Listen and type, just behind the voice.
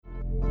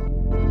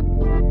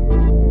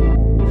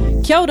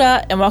Kia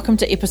ora and welcome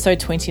to episode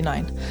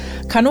 29.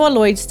 Kanua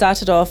Lloyd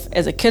started off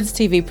as a kids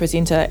TV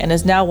presenter and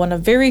is now one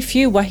of very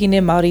few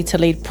wahine Māori to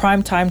lead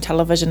primetime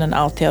television in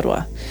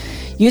Aotearoa.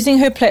 Using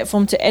her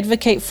platform to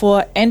advocate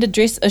for and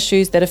address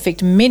issues that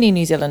affect many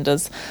New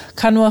Zealanders,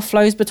 Kanua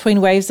flows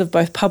between waves of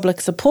both public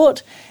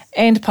support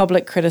and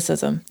public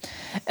criticism.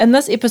 In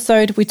this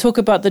episode, we talk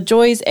about the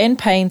joys and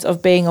pains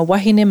of being a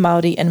wahine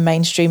Māori in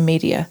mainstream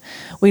media.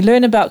 We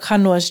learn about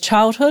Kanua's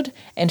childhood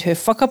and her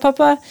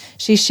whakapapa.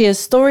 She shares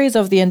stories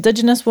of the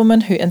Indigenous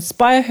women who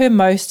inspire her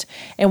most,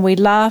 and we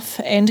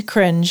laugh and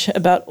cringe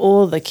about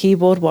all the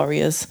keyboard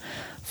warriors.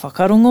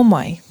 Whakarongo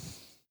mai.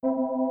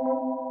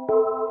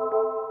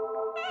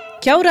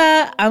 Kia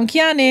ora, I'm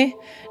Kiane.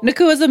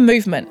 Nuku is a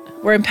movement.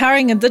 We're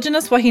empowering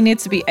Indigenous wahine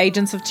to be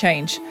agents of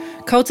change,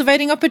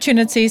 cultivating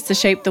opportunities to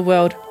shape the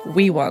world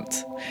we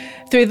want.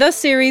 Through this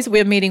series,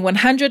 we're meeting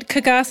 100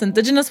 kick-ass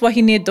Indigenous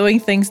wahine doing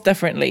things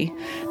differently.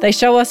 They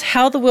show us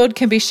how the world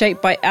can be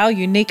shaped by our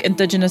unique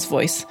Indigenous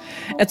voice.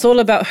 It's all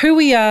about who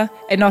we are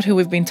and not who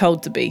we've been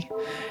told to be.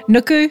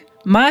 Nuku,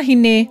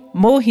 mahine,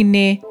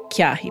 mohine,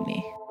 kia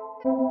hine.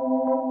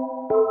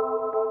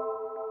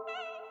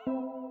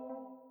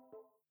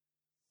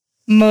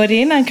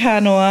 Morena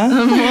Kanua.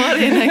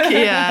 Morena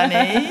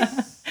Kiane.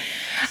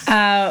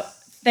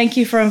 Thank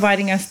you for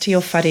inviting us to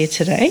your whare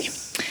today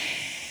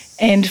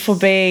and for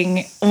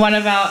being one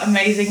of our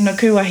amazing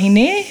nuku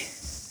wahine.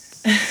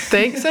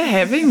 Thanks for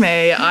having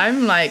me.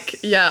 I'm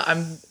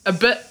a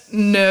bit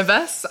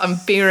nervous. I'm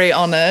very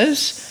honoured.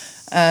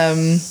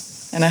 And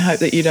I hope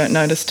that you don't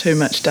notice too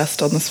much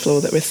dust on this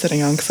floor that we're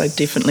sitting on, because I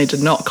definitely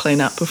did not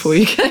clean up before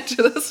you came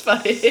to this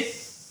whare.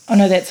 Oh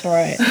no, that's all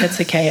right.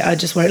 That's okay. I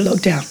just won't look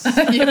down.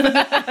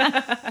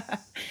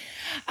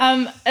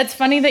 It's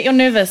funny that you're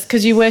nervous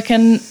because you work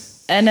in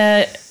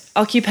a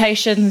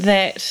occupation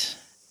that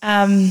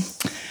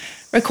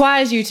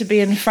requires you to be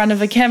in front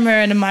of a camera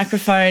and a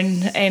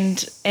microphone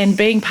and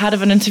being part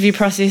of an interview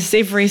process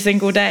every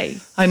single day.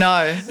 I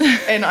know.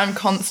 And I'm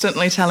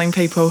constantly telling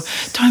people,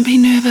 don't be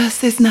nervous,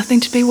 there's nothing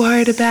to be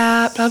worried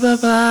about, blah, blah,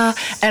 blah.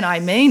 And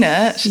I mean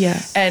it.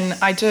 Yeah. And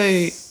I do.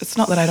 It's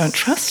not that I don't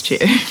trust you.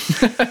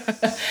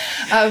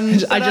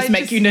 I just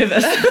make you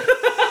nervous.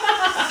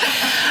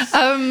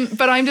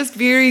 But I'm just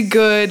very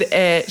good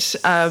at...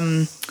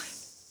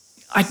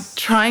 I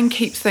try and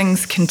keep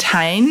things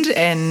contained,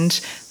 and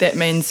that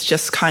means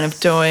just kind of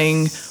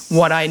doing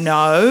what I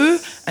know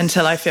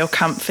until I feel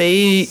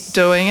comfy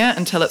doing it,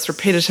 until it's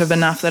repetitive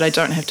enough that I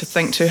don't have to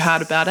think too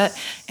hard about it.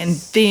 And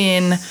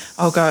then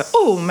I'll go,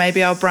 oh,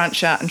 maybe I'll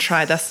branch out and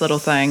try this little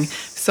thing.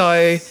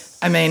 So,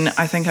 I mean,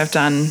 I think I've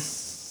done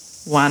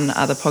one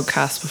other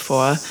podcast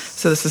before,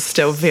 so this is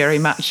still very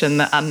much in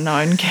the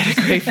unknown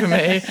category for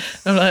me.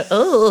 I'm like,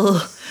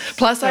 oh.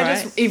 Plus,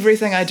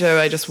 everything I do,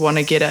 I just want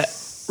to get it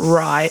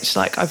right.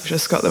 Like, I've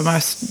just got the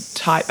most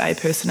type A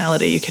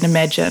personality you can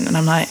imagine, and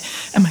I'm like,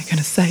 am I going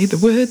to say the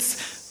words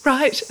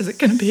right? Is it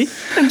going to be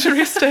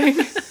interesting?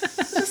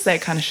 Just that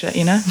kind of shit,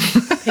 you know.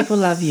 People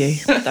love you.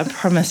 I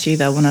promise you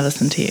they'll want to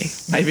listen to you.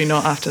 Maybe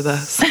not after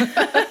this.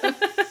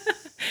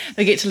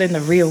 They get to learn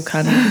the real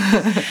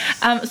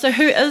Kanua. So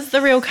who is the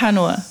real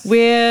Kanua?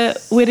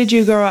 Where did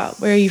you grow up?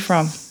 Where are you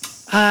from?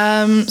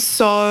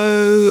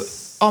 So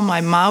on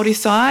my Māori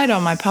side,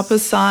 on my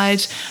papa's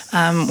side,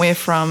 we're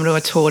from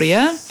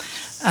Ruatoria,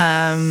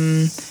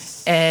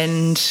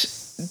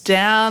 and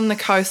down the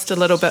coast a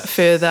little bit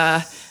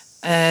further,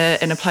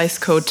 in a place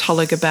called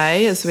Tolaga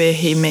Bay is where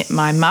he met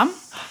my mum.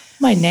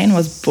 My nan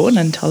was born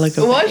in Tolaga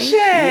Bay. Was she?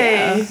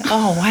 Yeah.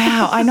 Oh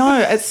wow! I know,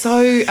 it's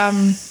so.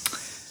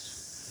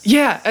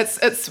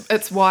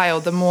 It's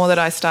wild. The more that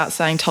I start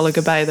saying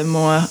Tolaga Bay, the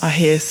more I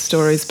hear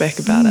stories back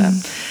about it.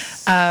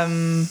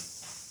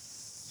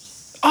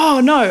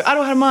 Oh no,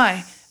 Aroha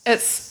mai.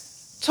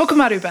 It's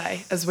Tokomaru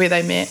Bay is where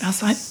they met. I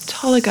was like,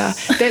 Tolaga.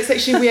 That's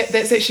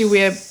actually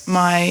where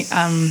my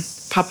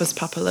papa's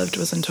papa lived,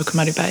 was in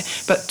Tokomaru Bay.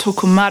 But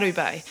Tokomaru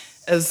Bay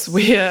is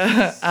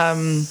where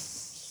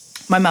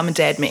my mum and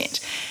dad met.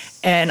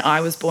 And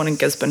I was born in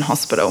Gisborne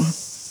Hospital.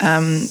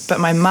 But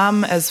my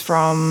mum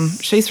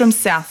she's from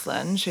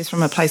Southland. She's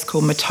from a place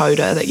called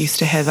Matoda that used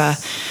to have a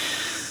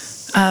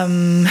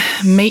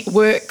meat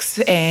works,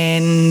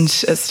 and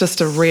it's just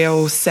a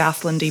real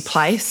Southlandy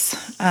place.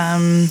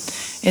 And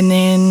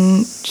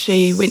then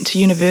she went to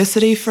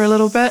university for a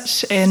little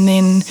bit, and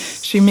then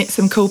she met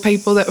some cool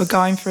people that were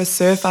going for a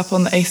surf up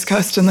on the East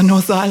Coast in the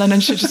North Island,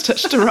 and she just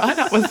hitched a ride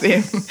up with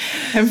them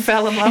and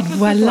fell in love with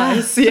the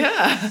place.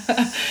 Yeah.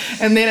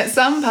 And then at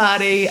some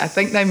party, I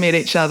think they met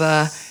each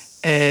other,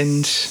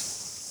 and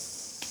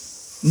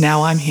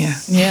now I'm here.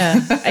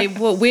 Yeah.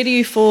 Well, where do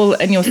you fall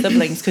in your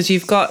siblings? Because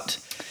you've got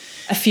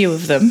a few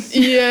of them.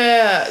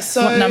 Yeah.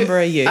 So what number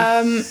are you?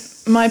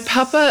 My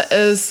papa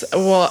is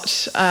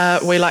what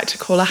we like to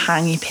call a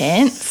hangi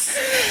pants.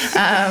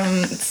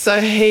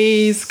 So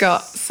he's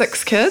got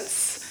 6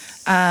 kids,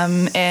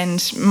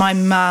 and my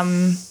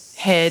mum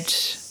had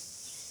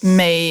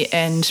me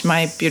and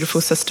my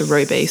beautiful sister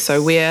Ruby.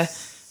 So we're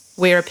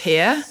a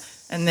pair,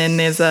 and then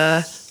there's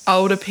a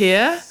older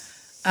pair,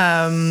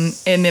 and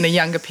then a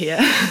younger pair.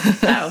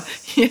 Wow.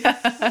 Yeah.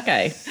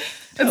 Okay.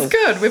 Cool. It's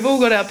good. We've all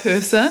got our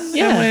person,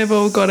 Yeah. and we've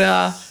all got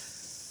our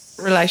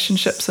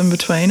relationships in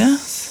between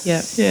us.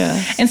 Yeah.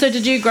 Yeah. And so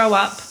did you grow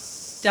up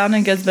down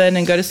in Gisborne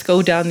and go to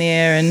school down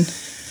there? And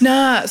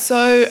Nah,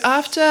 so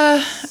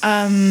after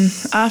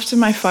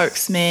my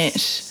folks met,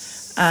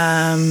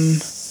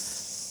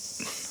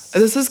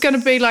 this is going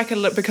to be like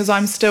because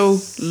I'm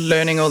still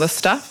learning all this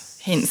stuff,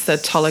 hence the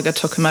Tolaga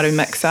Tokumaru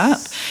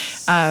mix-up,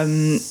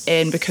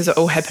 and because it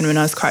all happened when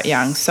I was quite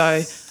young.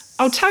 So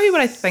I'll tell you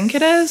what I think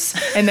it is,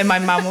 and then my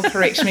mum will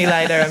correct me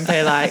later and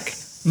be like,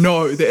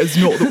 no, that is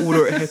not the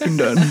order it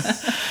happened in.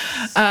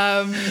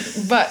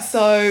 But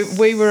so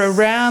we were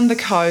around the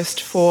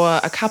coast for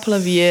a couple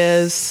of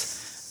years.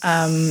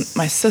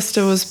 My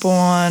sister was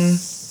born,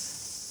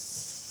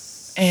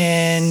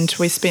 and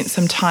we spent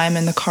some time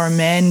in the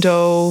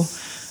Coromandel.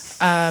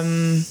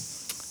 And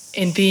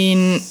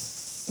then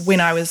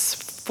when I was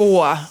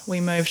 4, we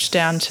moved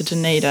down to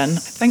Dunedin. I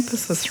think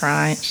this is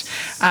right.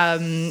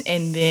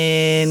 And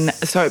then,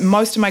 so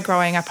most of my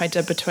growing up I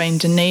did between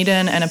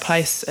Dunedin and a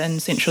place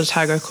in Central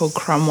Otago called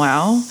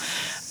Cromwell,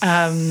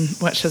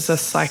 which is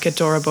this like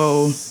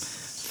adorable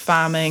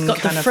farming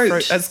kind of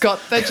fruit. It's got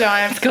the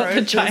giant fruit. Got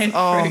the giant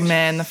fruit. Oh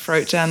man, the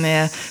fruit down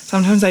there.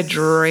 Sometimes I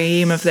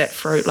dream of that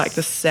fruit, like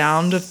the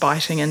sound of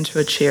biting into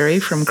a cherry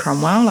from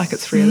Cromwell. Like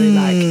it's really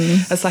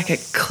it's like a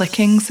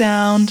clicking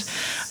sound.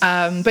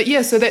 But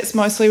yeah, so that's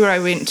mostly where I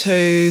went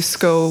to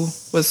school,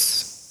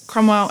 was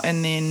Cromwell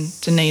and then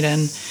Dunedin.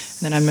 And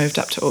then I moved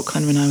up to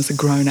Auckland when I was a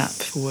grown-up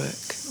for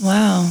work.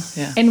 wow.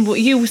 Yeah. And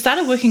you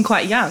started working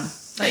quite young.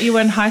 Like you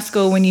were in high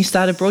school when you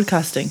started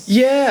broadcasting.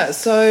 Yeah,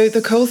 so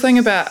the cool thing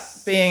about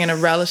being in a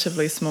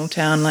relatively small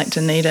town like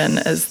Dunedin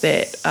is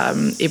that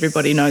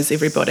everybody knows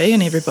everybody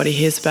and everybody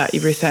hears about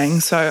everything.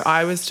 So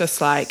I was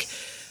just like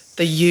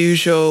the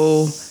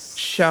usual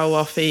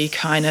show-offy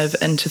kind of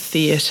into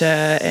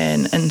theatre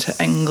and into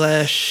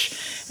English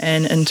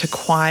and into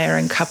choir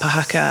and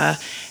kapahaka.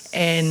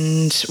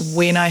 And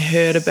when I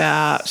heard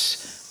about,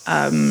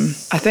 I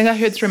think I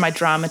heard through my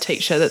drama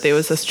teacher that there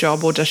was this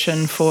job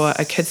audition for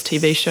a kids'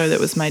 TV show that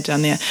was made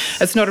down there.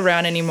 It's not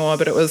around anymore,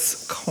 but it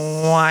was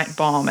quite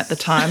bomb at the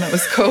time. It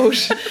was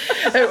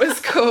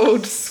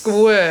called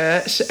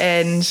Squirt,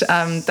 and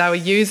they were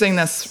using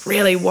this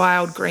really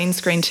wild green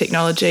screen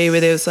technology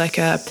where there was like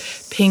a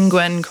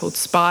penguin called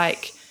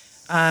Spike,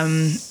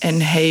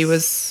 and he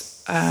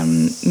was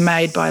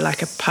made by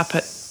like a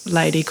puppet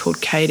lady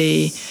called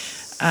Katie.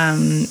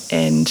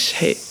 And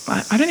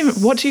I don't even,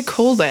 what do you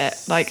call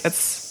that? Like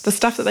it's the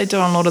stuff that they do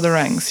on Lord of the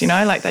Rings, you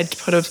know, like they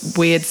put a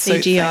weird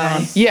suit thing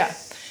on. Yeah.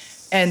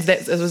 And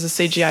it was a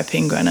CGI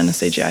penguin and a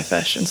CGI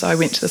fish. And so I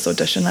went to this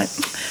audition like,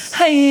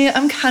 hey,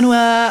 I'm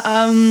Kanwa.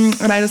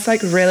 And I just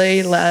like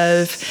really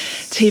love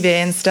TV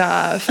and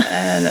stuff.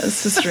 And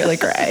it's just really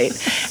great.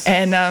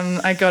 And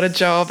I got a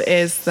job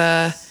as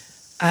the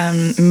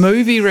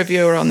movie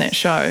reviewer on that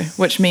show,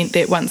 which meant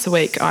that once a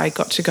week I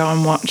got to go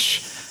and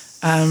watch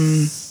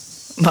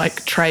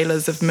like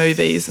trailers of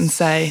movies and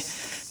say,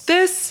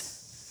 this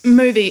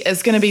movie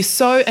is going to be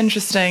so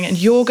interesting and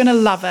you're going to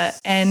love it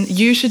and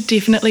you should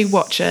definitely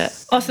watch it.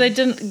 Oh, so they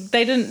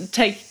didn't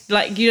take,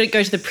 like, you didn't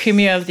go to the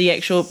premiere of the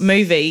actual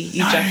movie,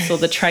 you just saw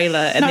the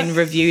trailer and then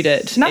reviewed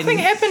it. Nothing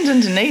happened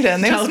in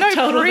Dunedin. There was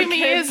no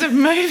premieres of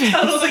movies.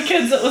 Told all the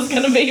kids it was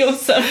going to be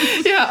awesome.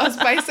 Yeah, I was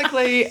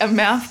basically a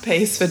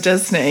mouthpiece for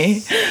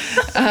Disney.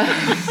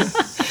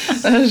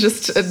 It was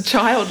just a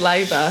child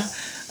labour.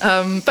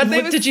 But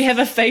did you have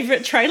a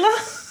favourite trailer?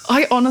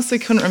 I honestly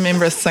couldn't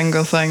remember a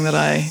single thing that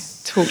I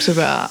talked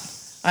about.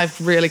 I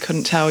really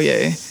couldn't tell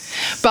you.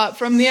 But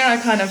from there I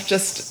kind of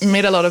just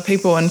met a lot of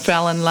people and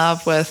fell in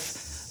love with,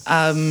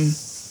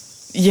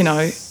 you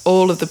know,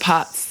 all of the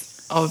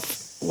parts of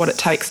what it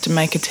takes to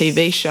make a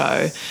TV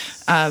show,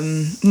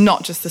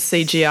 not just the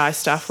CGI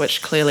stuff,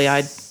 which clearly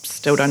I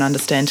still don't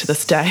understand to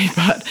this day,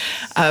 but,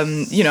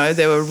 you know,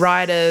 there were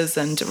writers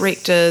and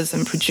directors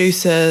and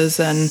producers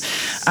and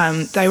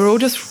they were all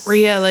just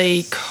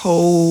really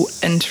cool,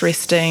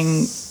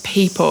 interesting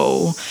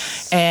people,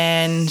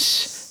 and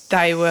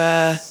they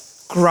were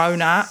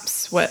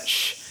grown-ups,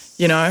 which,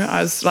 you know,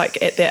 I was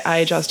like, at that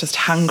age I was just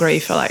hungry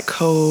for like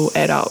cool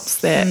adults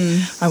that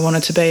I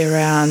wanted to be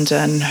around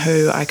and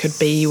who I could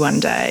be one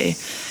day.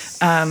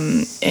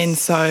 And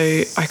so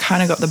I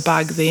kind of got the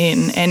bug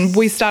then, and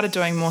we started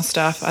doing more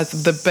stuff.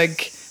 The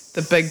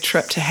big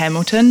trip to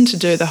Hamilton to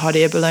do the Hot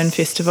Air Balloon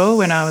Festival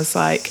when I was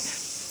like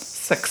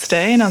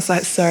 16. I was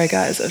like, sorry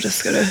guys, I've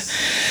just got to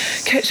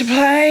catch a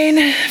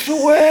plane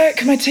for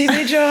work, my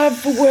TV job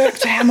for work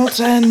to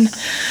Hamilton.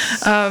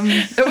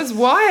 It was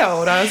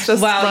wild. I was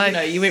just like, you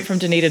know, you went from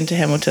Dunedin to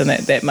Hamilton.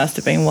 That must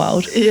have been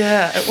wild.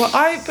 Yeah,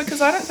 well, because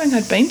I don't think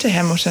I'd been to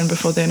Hamilton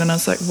before then, and I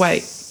was like,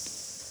 wait.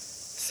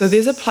 So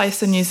there's a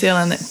place in New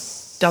Zealand that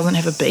doesn't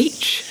have a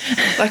beach.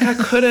 Like I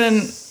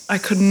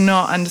could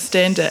not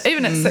understand it.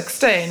 Even at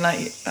 16,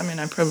 like, I mean,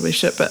 I probably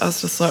should, but I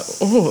was just like,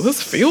 oh,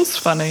 this feels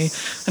funny.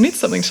 I need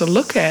something to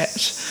look at.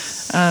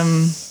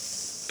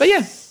 But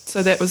yeah,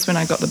 so that was when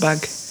I got the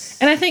bug.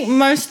 And I think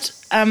most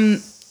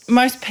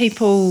most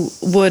people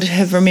would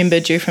have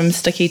remembered you from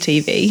Sticky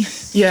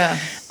TV. Yeah.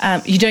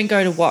 You don't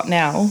go to What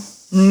Now?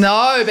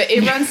 No, but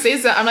everyone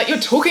says that. I'm like, you're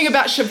talking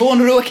about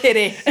Siobhan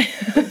Ruakere.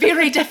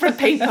 Very different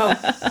people.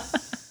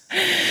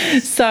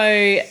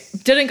 So,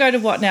 didn't go to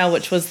What Now,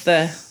 which was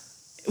the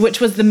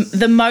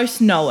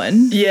most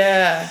known.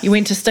 Yeah. You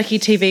went to Sticky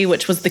TV,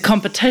 which was the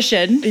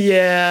competition.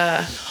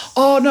 Yeah.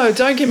 Oh, no,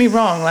 don't get me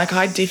wrong. Like,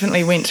 I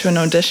definitely went to an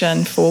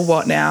audition for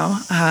What Now,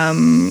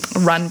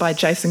 run by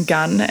Jason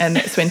Gunn, and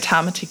that's when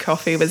Tamati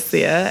Coffee was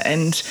there.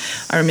 And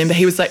I remember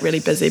he was, like, really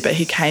busy, but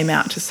he came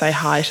out to say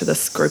hi to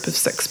this group of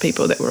 6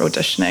 people that were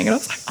auditioning. And I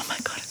was like, oh, my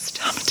God, it's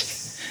Tamati.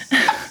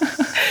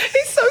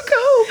 He's so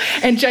cool.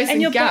 And Jason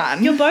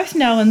Gunn. You're both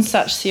now in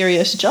such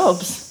serious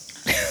jobs.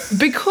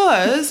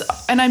 Because,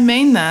 and I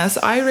mean this,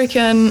 I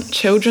reckon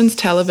children's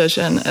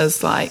television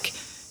is like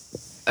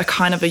a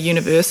kind of a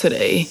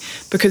university,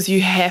 because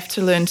you have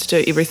to learn to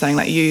do everything.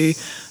 Like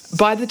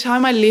by the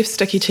time I left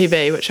Sticky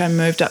TV, which I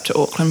moved up to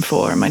Auckland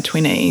for in my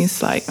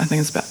 20s, like I think it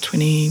was about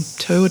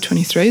 22 or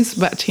 23, it's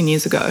about 10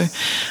 years ago.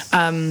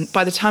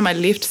 By the time I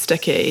left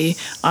Sticky,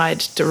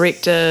 I'd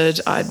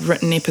directed, I'd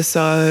written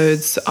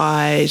episodes,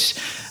 I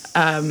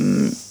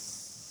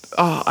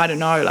don't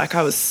know, like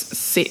I was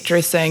set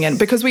dressing, and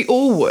because we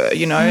all were,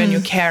 you know, and you're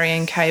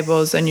carrying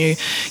cables and you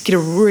get a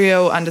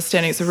real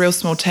understanding. It's a real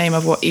small team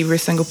of what every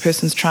single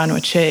person's trying to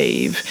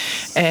achieve.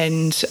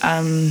 And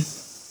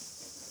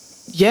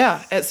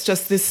it's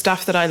just this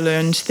stuff that I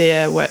learned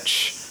there,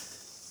 which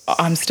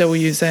I'm still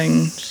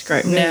using. It's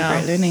great, really now.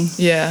 Great learning.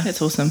 Yeah.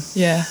 That's awesome.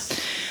 Yeah.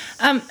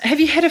 Have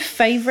you had a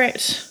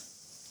favourite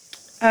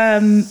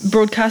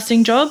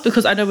broadcasting job?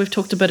 Because I know we've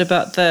talked a bit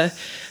about the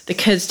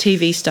kids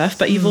TV stuff,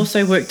 but you've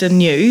also worked in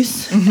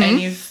news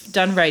and you've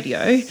done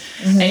radio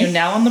and you're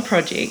now on the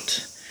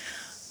project.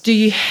 Do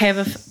you have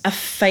a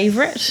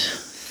favourite?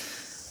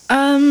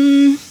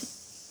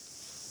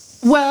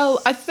 Well,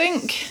 I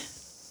think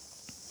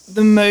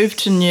the move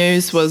to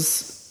news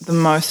was the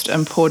most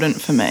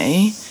important for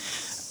me,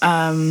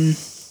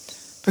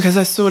 because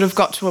I sort of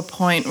got to a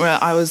point where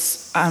I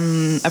was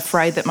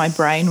afraid that my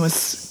brain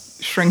was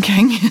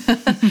shrinking.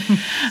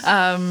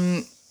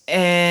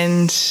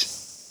 And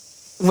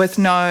with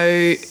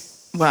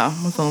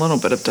a little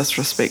bit of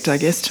disrespect, I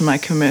guess, to my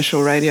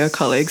commercial radio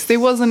colleagues, there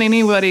wasn't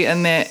anybody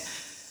in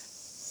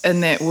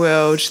that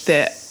world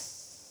that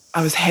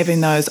I was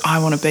having those I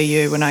want to be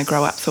you when I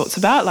grow up thoughts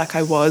about, like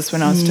I was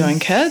when I was doing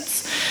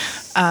kids.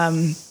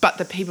 But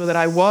the people that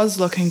I was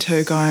looking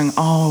to going,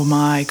 oh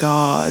my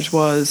God,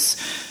 was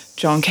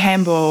John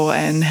Campbell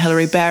and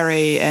Hilary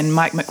Barry and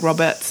Mike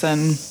McRoberts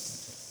and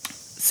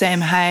Sam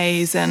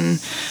Hayes, and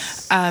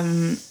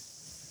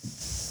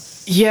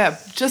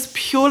just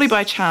purely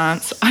by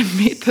chance, I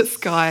met this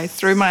guy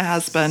through my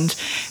husband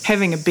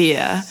having a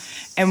beer,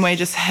 and we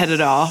just hit it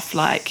off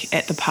like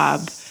at the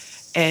pub.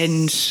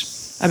 And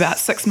about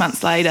 6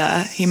 months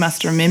later, he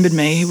must have remembered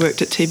me. He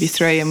worked at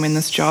TV3, and when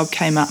this job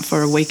came up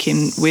for a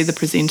weekend weather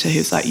presenter, he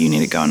was like, you need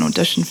to go and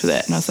audition for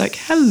that. And I was like,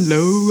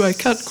 hello, I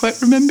can't quite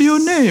remember your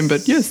name,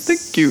 but yes,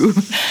 thank you.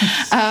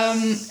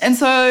 And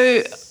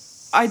so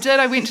I did.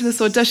 I went to this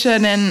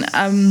audition and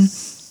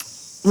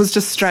was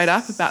just straight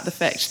up about the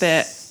fact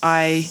that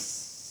I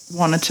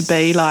wanted to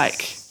be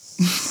like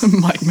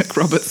Mike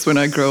McRoberts when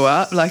I grew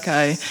up. Like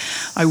I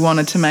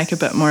wanted to make a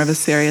bit more of a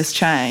serious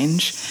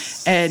change.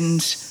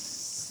 And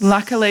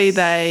luckily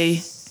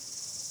they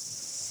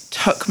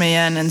took me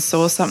in and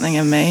saw something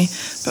in me.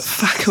 But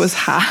fuck, it was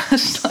hard.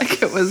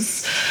 Like it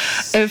was,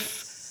 if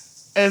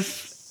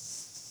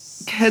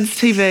kids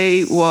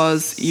TV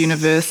was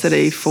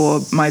university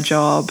for my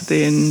job,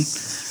 then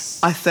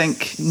I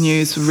think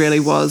news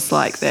really was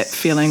like that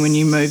feeling when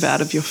you move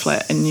out of your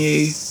flat and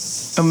you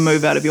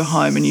move out of your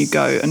home and you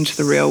go into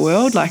the real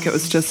world. Like it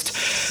was just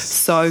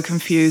so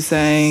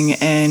confusing,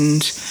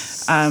 and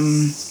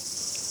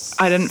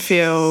I didn't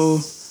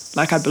feel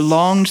like I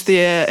belonged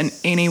there in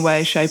any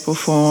way, shape or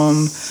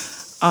form.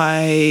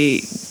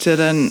 I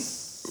didn't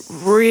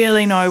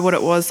really know what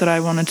it was that I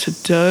wanted to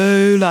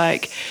do.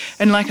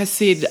 And like I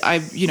said,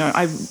 I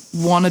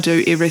want to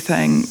do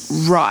everything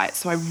right.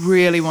 So I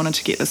really wanted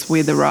to get this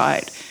weather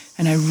right,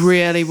 and I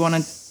really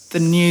wanted the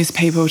news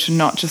people to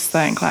not just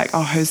think like,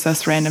 oh, who's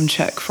this random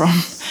chick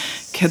from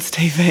Kids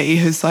TV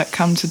who's like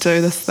come to do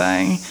this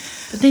thing.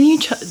 But then you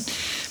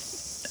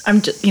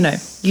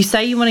you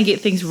say you want to get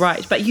things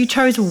right, but you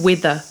chose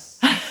weather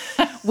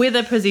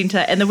presenter,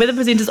 and the weather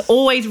presenter's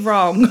always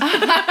wrong.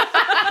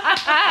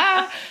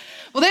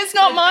 Well, that's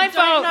not my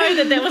fault. I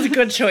know that was a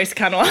good choice,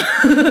 Kanoa.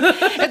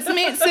 It's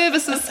Met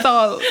Services'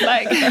 fault.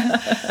 Like,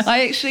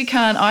 I actually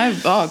can't.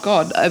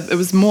 It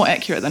was more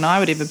accurate than I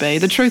would ever be.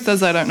 The truth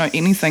is, I don't know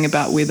anything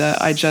about weather.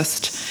 I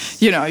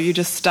just, you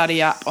just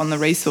study up on the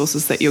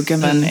resources that you're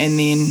given and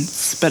then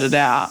spit it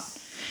out.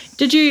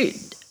 Did you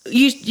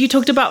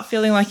talked about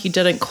feeling like you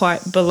didn't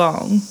quite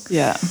belong.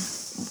 Yeah.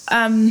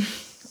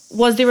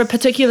 Was there a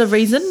particular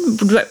reason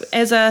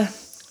as a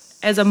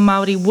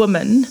Māori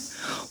woman?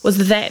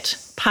 Was that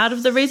part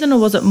of the reason, or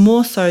was it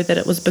more so that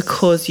it was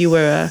because you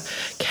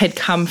had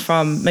come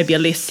from maybe a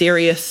less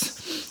serious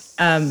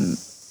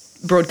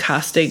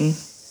broadcasting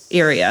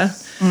area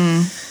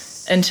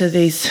into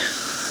these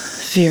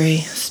very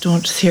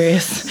staunch,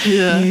 serious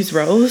news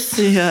roles.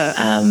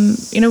 Yeah.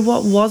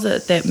 What was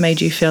it that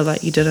made you feel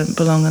like you didn't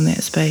belong in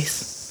that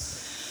space?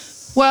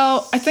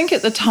 Well, I think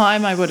at the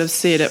time I would have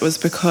said it was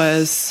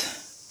because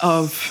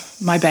of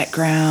my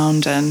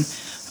background and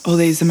all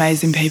these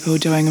amazing people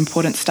doing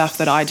important stuff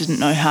that I didn't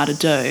know how to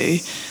do.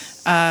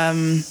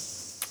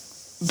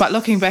 But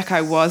looking back,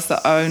 I was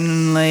the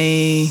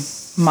only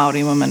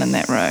Māori woman in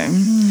that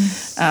room.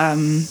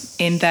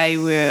 And they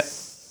were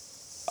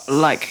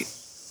like,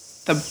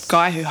 the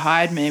guy who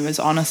hired me was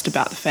honest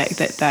about the fact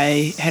that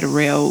they had a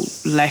real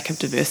lack of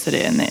diversity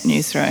in that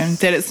newsroom.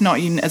 That it's not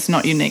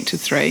unique to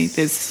 3.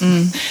 There's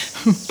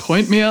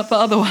point me out the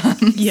other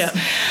ones. Yeah.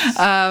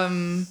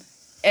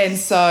 And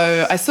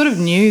so I sort of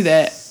knew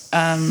that,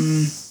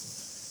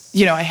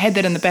 I had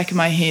that in the back of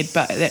my head,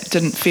 but that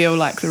didn't feel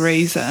like the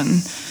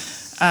reason.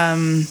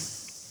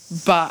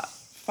 But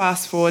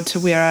fast forward to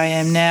where I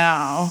am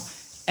now,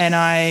 and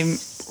I'm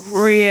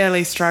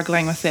really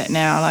struggling with that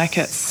now. Like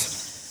it's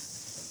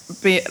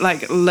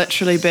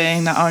literally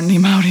being the only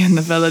Māori in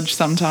the village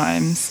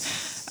sometimes.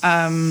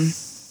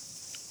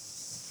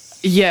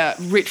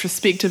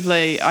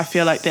 Retrospectively, I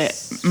feel like that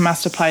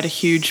must have played a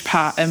huge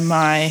part in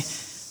my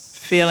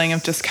feeling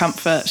of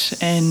discomfort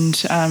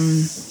and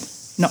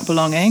not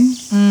belonging.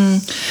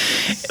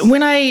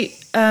 When I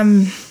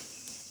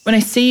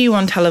see you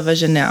on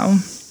television now,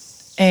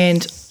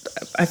 and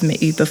I've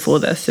met you before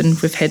this, and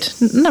we've had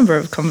a number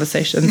of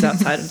conversations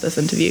outside of this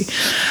interview,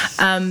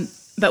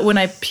 but when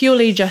I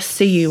purely just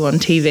see you on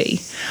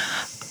TV,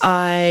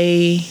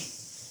 I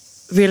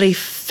really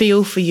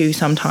feel for you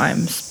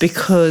sometimes,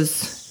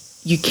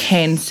 because you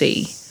can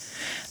see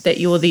that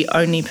you're the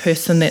only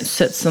person that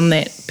sits on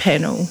that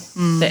panel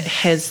that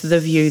has the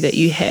view that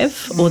you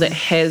have, or that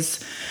has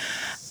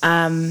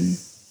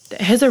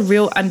a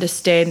real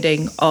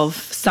understanding of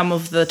some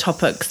of the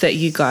topics that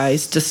you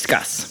guys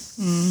discuss,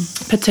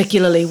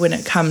 particularly when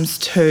it comes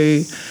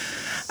to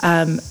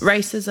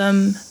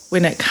racism,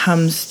 when it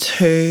comes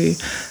to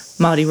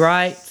Māori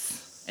rights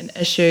and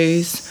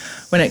issues,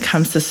 when it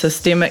comes to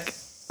systemic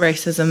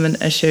racism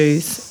and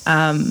issues,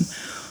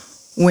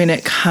 when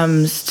it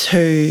comes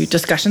to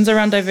discussions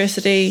around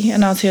diversity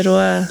in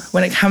Aotearoa,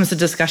 when it comes to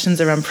discussions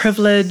around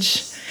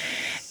privilege.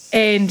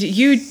 And do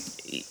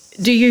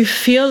you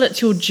feel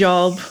it's your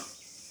job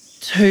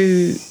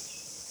to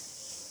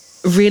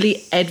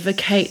really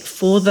advocate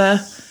for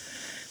the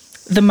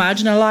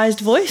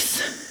marginalised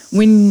voice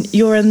when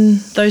you're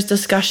in those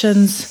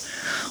discussions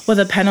with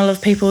a panel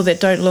of people that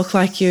don't look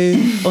like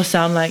you or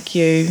sound like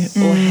you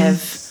or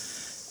have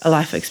a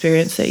life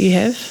experience that you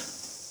have?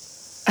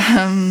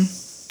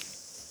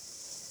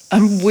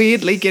 I'm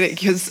weirdly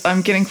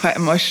I'm getting quite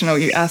emotional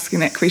you asking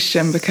that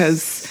question,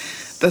 because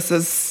this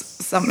is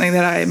something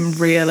that I'm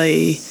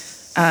really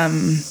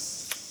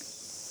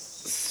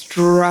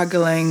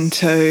struggling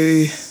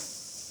to,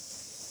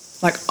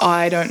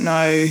 I don't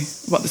know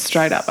what the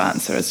straight up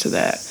answer is to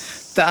that.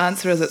 The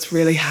answer is it's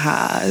really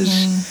hard,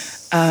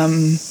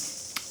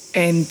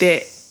 and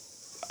that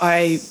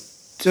I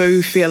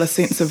do feel a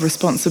sense of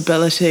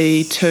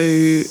responsibility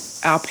to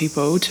our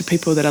people, to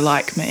people that are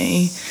like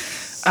me,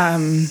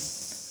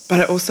 but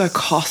it also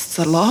costs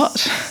a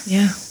lot.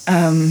 Yeah.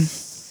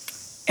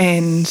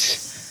 And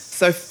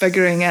so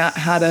figuring out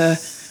how to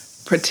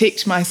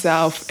protect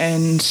myself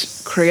and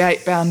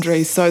create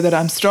boundaries so that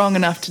I'm strong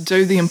enough to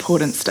do the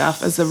important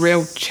stuff is a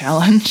real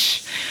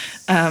challenge.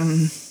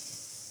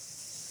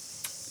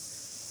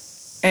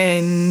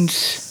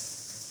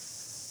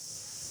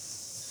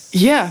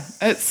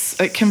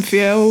 It can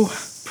feel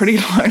pretty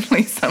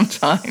lonely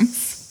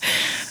sometimes.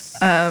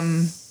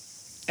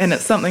 And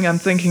it's something I'm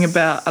thinking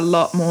about a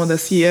lot more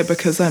this year,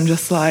 because I'm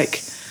just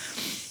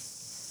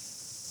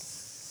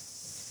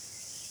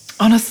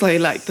honestly,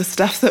 the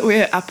stuff that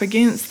we're up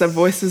against, the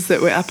voices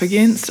that we're up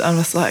against, I'm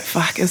just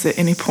fuck, is there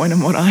any point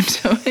in what I'm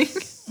doing?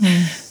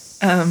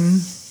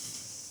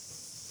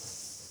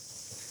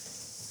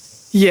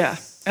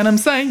 And I'm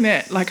saying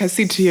that, like I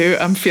said to you,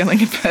 I'm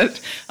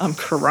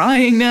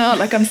crying now.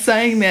 I'm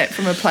saying that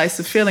from a place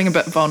of feeling a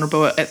bit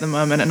vulnerable at the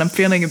moment, and I'm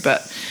feeling a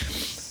bit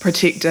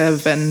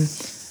protective and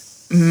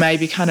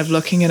maybe kind of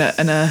looking at it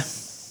in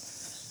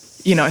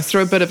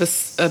through a bit of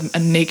a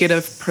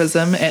negative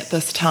prism at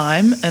this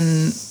time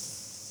in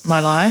my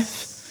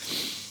life.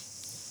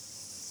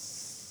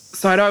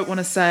 So I don't want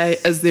to say,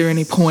 is there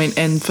any point,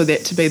 and for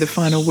that to be the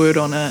final word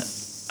on it.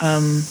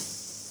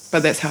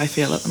 But that's how I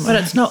feel at the moment.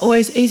 But it's not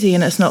always easy,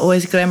 and it's not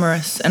always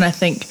glamorous. And I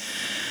think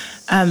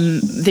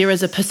there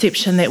is a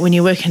perception that when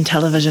you work in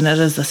television, it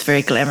is this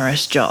very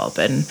glamorous job,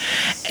 and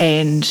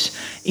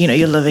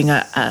you're living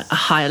a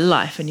higher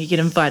life, and you get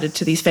invited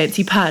to these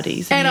fancy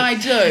parties. And I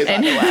do, by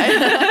the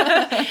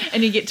way.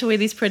 And you get to wear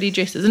these pretty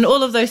dresses, and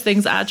all of those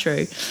things are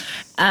true.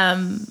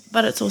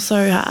 But it's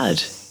also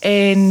hard.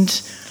 And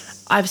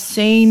I've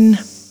seen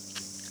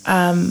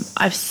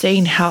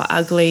how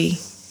ugly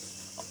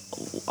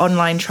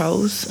online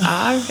trolls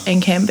are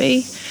and can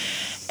be,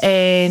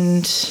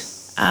 and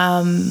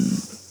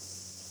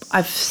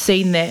I've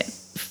seen that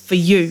for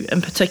you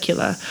in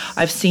particular,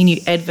 I've seen you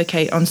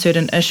advocate on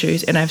certain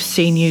issues and I've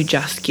seen you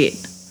just get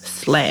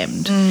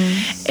slammed.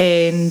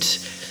 And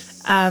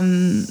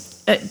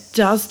it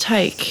does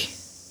take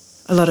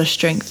a lot of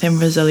strength and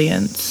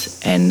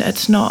resilience, and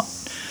it's not,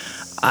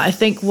 I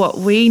think what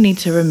we need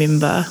to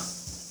remember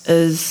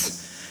is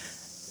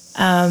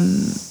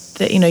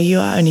that, you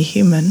are only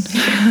human.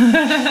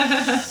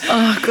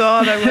 Oh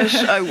God, I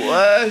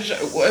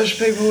wish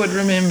people would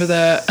remember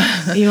that.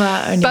 You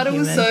are only but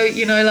human. Also,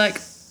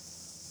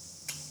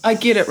 I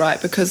get it,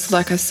 right? Because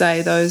like I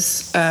say,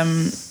 those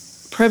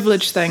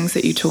privilege things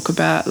that you talk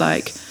about,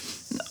 I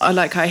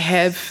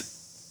have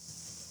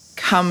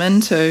come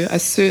into, I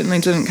certainly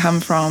didn't come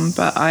from,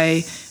 but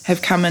I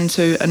have come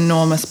into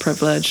enormous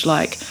privilege.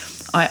 Like,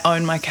 I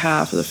own my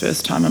car for the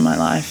first time in my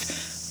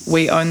life.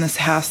 We own this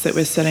house that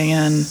we're sitting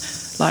in.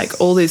 Like,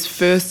 all these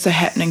firsts are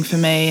happening for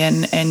me,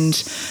 and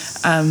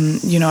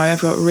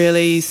I've got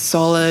really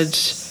solid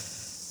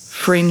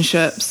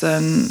friendships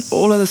and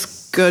all of this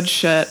good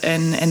shit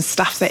and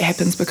stuff that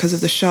happens because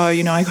of the show.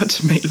 I got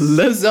to meet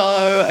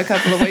Lizzo a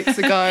couple of weeks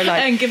ago.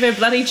 And give her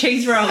bloody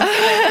cheese rolls.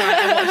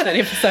 I watched that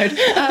episode.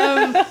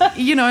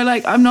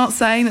 I'm not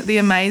saying that the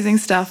amazing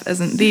stuff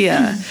isn't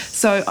there.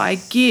 So I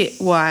get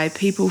why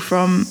people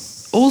from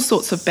all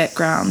sorts of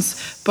backgrounds,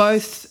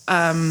 both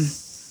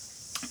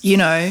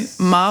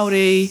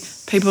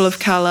Māori, people of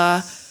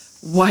colour,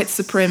 white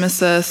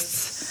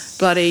supremacists,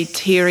 bloody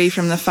Terry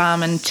from the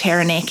farm in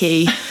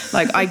Taranaki.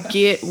 I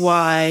get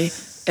why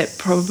it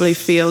probably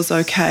feels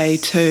okay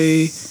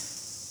to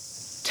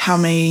tell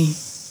me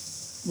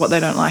what they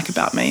don't like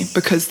about me,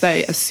 because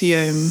they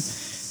assume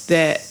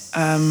that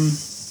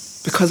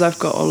because I've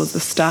got all of the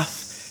stuff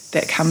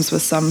that comes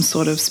with some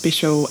sort of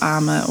special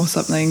armour or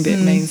something, that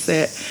means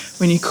that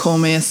when you call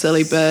me a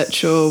silly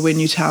bitch or when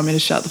you tell me to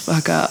shut the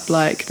fuck up,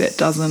 that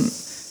doesn't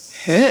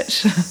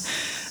hurt.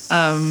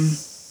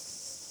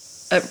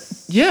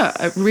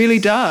 It really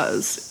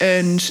does.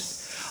 And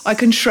I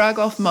can shrug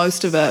off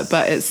most of it,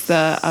 but it's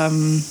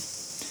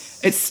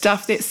it's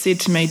stuff that's said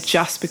to me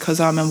just because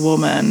I'm a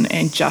woman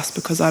and just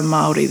because I'm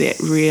Māori that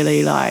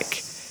really,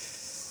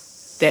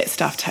 that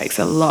stuff takes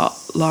a lot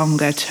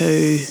longer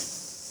to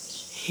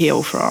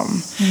heal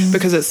from,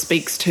 because it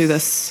speaks to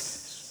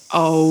this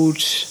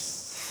old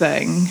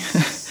thing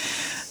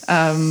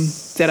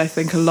that I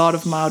think a lot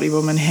of Māori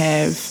women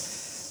have.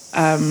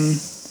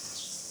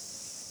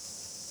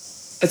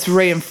 It's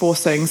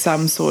reinforcing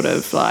some sort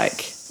of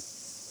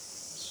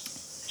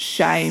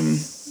shame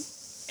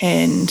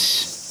and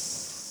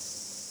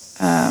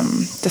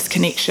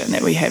disconnection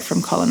that we have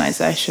from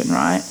colonisation,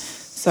 right?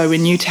 So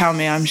when you tell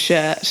me I'm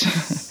shit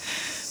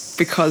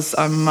because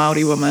I'm a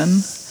Māori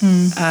woman,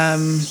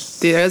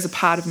 there is a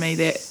part of me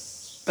that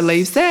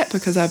believes that,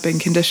 because I've been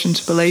conditioned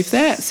to believe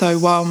that. So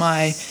while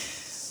my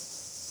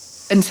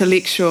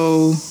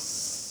intellectual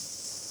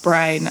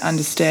brain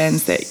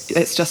understands that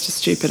it's just as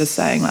stupid as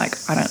saying, I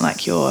don't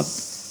like your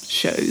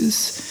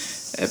shoes,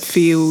 it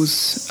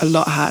feels a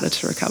lot harder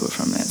to recover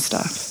from that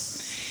stuff.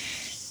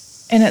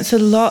 And it's a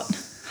lot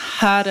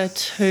harder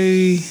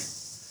to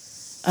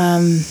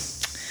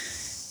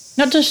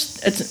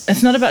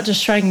it's not about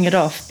just shrugging it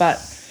off, but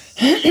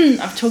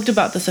I've talked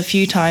about this a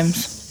few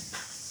times,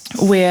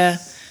 where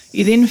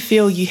you then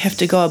feel you have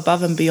to go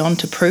above and beyond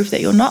to prove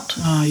that you're not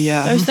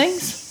those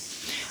things.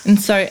 And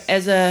so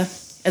as a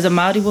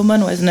Māori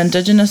woman or as an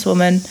Indigenous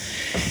woman,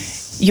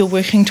 you're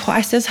working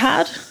twice as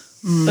hard,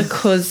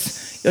 because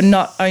you're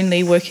not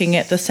only working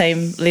at the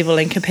same level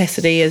and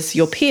capacity as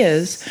your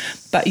peers,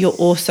 but you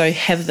also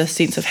have the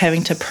sense of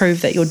having to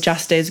prove that you're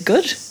just as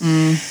good,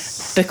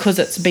 because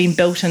it's been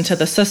built into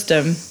the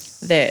system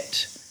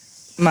that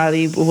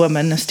Māori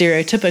women are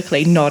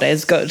stereotypically not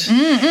as good.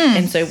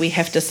 And so we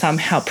have to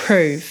somehow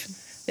prove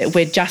that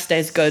we're just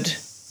as good,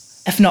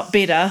 if not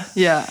better.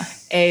 Yeah.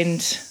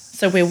 And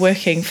so we're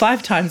working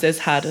 5 times as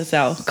hard as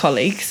our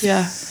colleagues.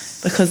 Yeah.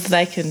 Because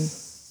they can,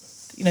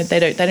 they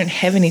don't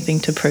have anything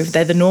to prove.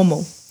 They're the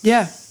normal.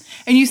 Yeah.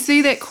 And you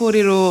see that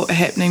kōrero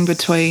happening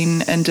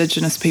between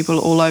Indigenous people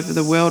all over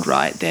the world,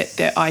 right? That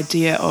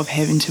idea of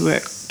having to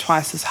work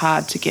twice as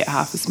hard to get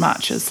half as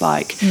much is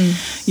I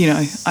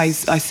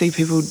see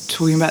people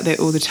talking about that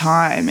all the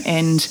time.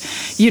 And,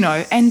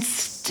 and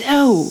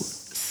still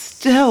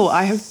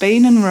I have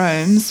been in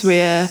rooms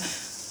where,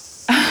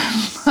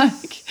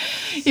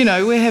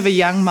 we have a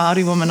young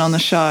Māori woman on the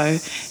show,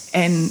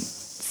 and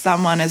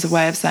someone, as a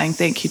way of saying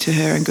thank you to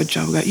her and good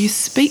job, will go, "You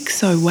speak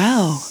so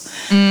well."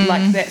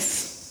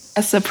 That's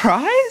a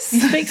surprise.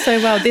 You speak so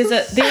well.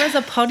 There is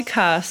a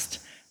podcast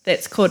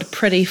that's called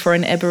Pretty for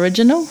an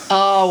Aboriginal.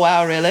 Oh,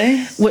 wow,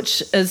 really?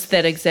 Which is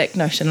that exact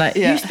notion.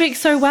 You speak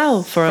so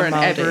well for a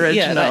Māori.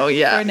 Aboriginal, for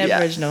an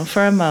Aboriginal,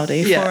 for a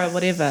Māori, for a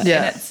whatever.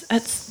 Yeah.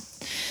 And it's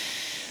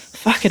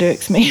fuck, it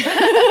irks me.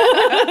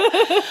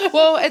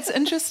 Well, it's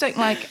interesting.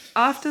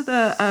 After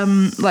the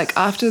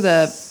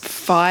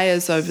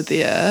fires over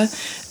there,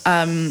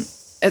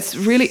 it's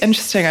really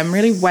interesting. I'm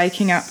really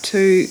waking up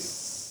to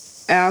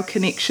our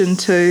connection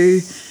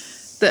to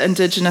the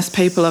Indigenous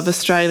people of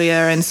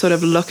Australia and sort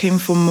of looking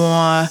for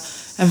more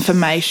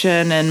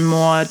information and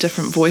more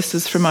different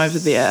voices from over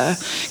there.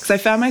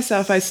 Because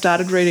I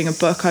started reading a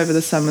book over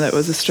the summer that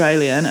was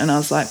Australian, and I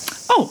was like,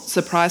 oh,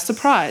 surprise,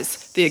 surprise,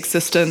 the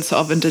existence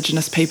of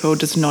Indigenous people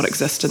does not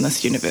exist in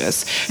this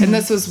universe. And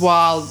this was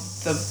while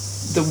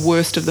the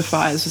worst of the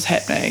fires was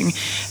happening,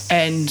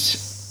 and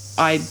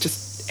I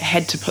just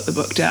had to put the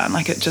book down.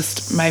 Like, it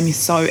just made me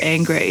so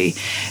angry.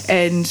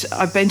 And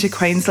I've been to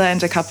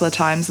Queensland a couple of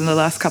times in the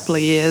last couple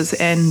of years,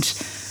 and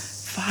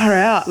far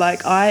out,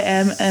 like, I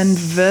am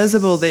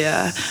invisible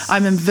there.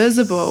 I'm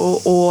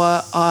invisible,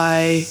 or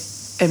I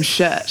am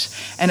shit.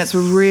 And it's a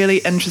really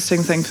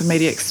interesting thing for me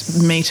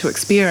to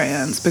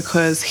experience,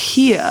 because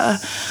here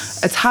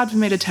it's hard for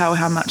me to tell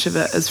how much of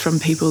it is from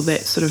people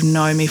that sort of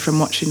know me from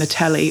watching the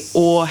telly,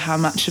 or how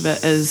much of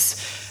it is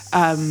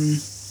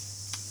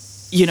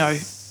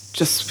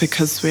just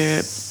because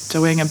we're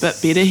doing a bit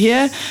better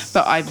here.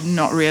 But I've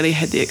not really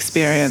had the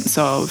experience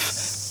of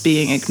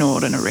being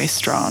ignored in a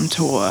restaurant,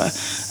 or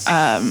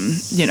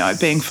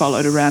being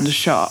followed around a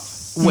shop,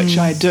 which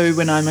I do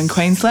when I'm in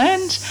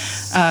Queensland.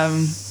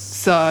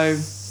 So,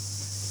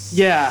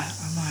 yeah,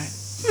 I'm like,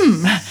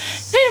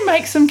 need to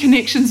make some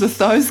connections with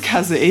those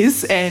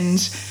cuzzies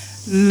and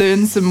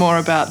learn some more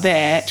about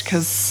that,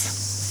 because,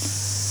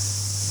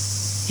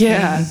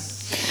 yeah.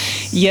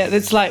 Yeah,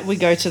 it's like we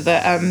go to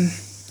the,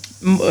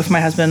 if my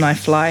husband and I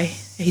fly,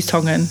 he's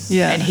Tongan,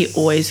 and he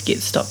always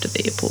gets stopped at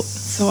the airport.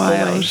 So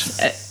always.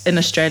 In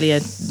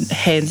Australia,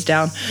 hands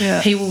down.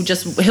 Yeah. He'll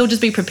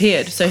just be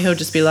prepared. So he'll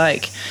just be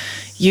like,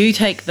 you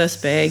take this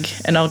bag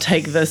and I'll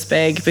take this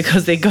bag,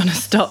 because they're going to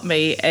stop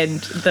me, and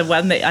the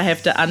one that I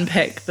have to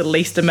unpack the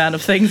least amount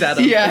of things out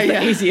of is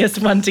the easiest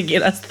one to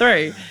get us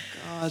through.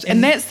 God.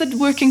 And that's the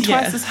working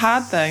twice as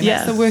hard thing.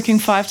 That's the working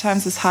 5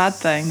 times as hard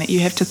thing, that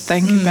you have to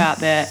think about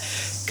that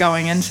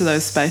going into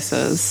those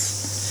spaces.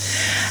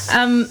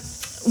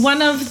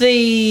 One of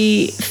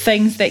the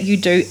things that you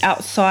do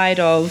outside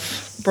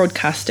of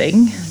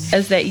broadcasting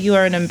is that you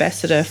are an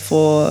ambassador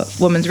for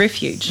Women's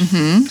Refuge.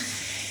 Mm-hmm.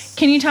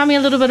 Can you tell me a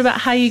little bit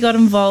about how you got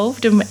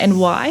involved and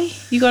why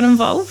you got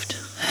involved?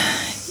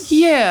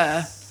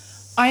 Yeah,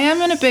 I am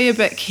going to be a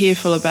bit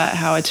careful about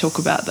how I talk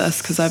about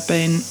this, because I've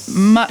been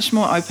much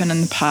more open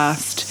in the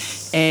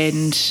past,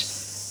 and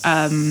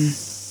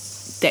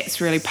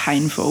that's really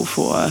painful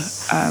for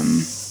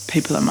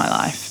people in my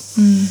life.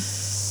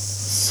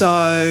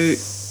 So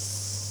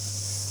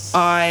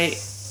I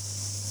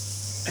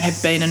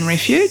have been in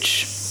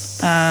refuge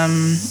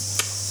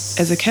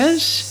as a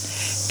kid,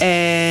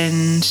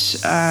 and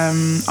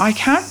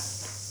I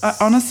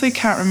honestly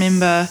can't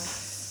remember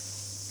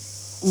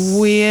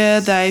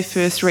where they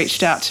first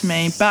reached out to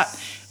me, but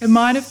it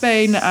might have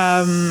been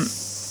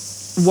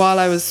while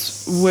I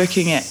was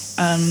working at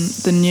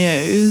the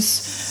news.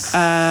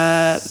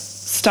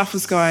 Stuff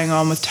was going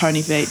on with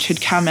Tony Veitch,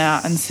 who'd come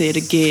out and said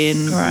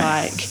again,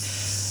 like,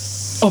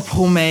 oh,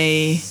 poor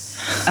me,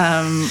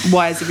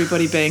 why is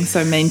everybody being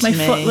so mean to me?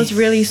 My foot was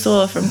really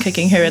sore from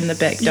kicking her in the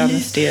back down the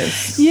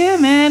stairs. Yeah,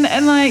 man.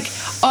 And like,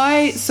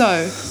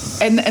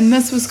 and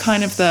this was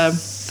kind of the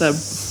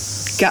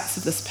guts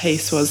of this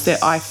piece, was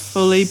that I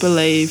fully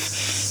believe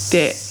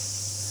that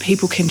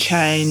people can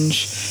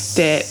change,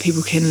 that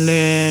people can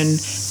learn,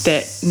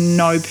 that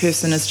no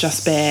person is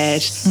just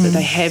bad, that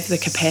they have the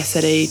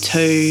capacity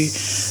to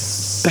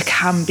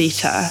become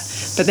better.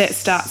 But that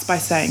starts by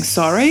saying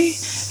sorry,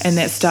 and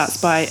that starts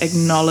by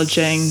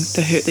acknowledging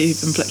the hurt that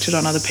you've inflicted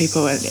on other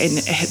people, and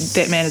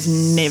that man has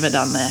never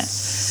done that.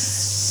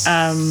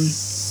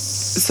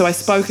 So I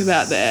spoke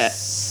about that,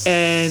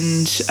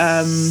 and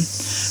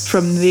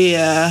from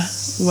there,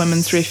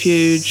 Women's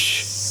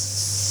Refuge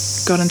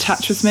got in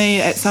touch with me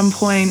at some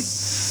point,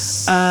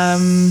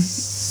 and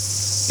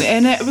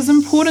it was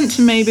important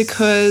to me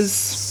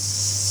because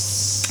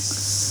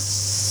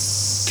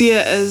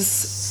there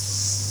is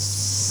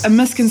a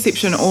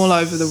misconception all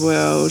over the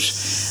world,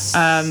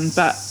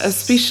 but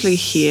especially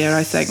here,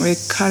 I think we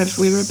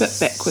were a bit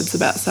backwards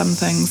about some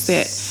things,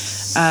 that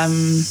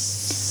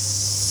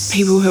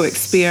people who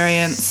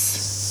experience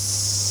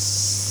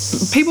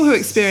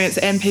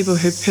and people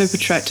who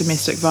perpetrate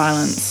domestic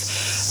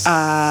violence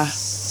are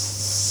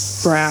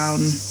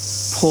brown,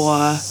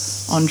 poor,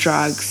 on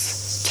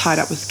drugs, tied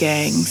up with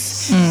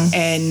gangs.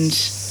 And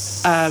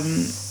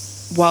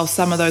while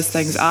some of those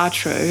things are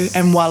true,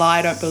 and while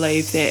I don't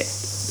believe that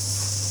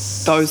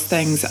those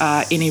things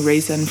are any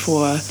reason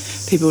for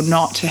people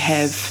not to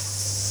have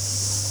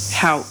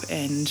help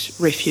and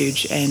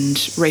refuge and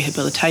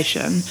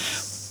rehabilitation,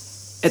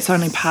 it's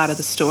only part of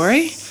the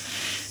story.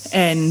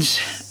 And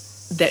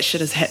that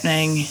shit is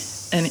happening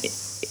in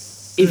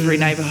every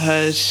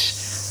neighbourhood.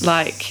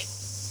 Like,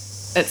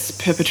 it's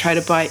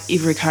perpetrated by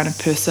every kind of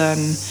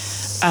person,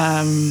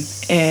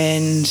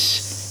 and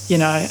you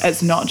know,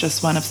 it's not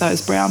just one of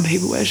those brown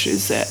people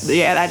issues that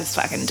they're just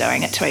fucking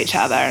doing it to each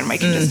other and we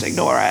can just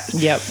ignore it.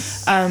 Yep.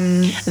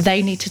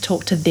 They need to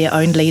talk to their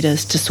own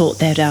leaders to sort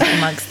that out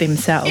amongst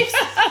themselves.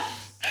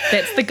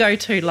 That's the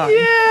go-to line.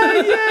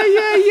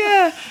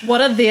 Yeah.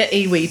 What are their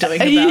iwi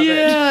doing about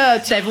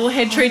it? They've all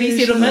had treaty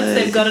settlements.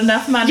 They've got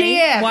enough money.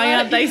 Yeah, Why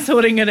aren't they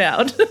sorting it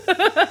out?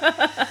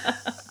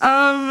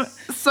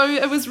 So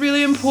it was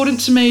really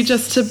important to me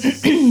just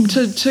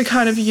to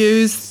kind of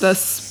use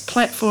this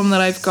platform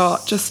that I've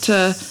got just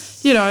to,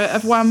 you know,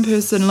 if one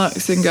person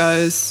looks and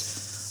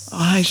goes,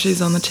 oh, hey,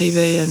 she's on the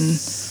TV and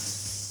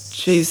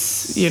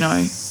she's, you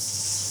know,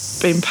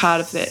 been part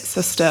of that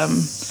system,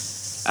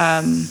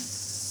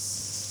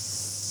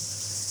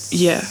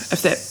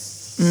 if that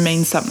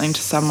means something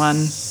to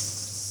someone,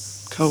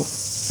 cool.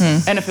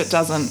 And if it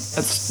doesn't,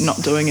 it's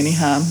not doing any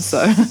harm.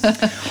 So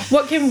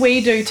what can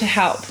we do to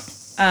help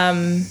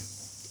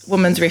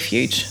Women's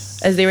Refuge?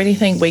 Is there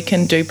anything we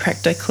can do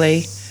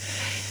practically?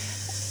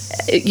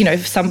 You know,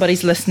 if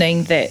somebody's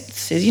listening that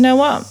says, you know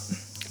what,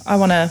 I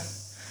want to,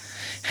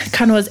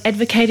 Kanua's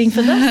advocating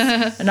for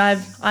this and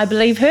I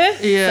believe her,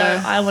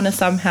 so I want to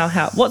somehow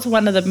help. What's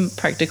one of the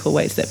practical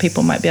ways that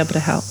people might be able to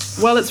help?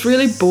 Well, it's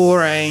really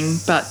boring,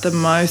 but the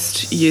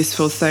most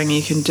useful thing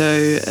you can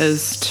do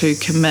is to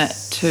commit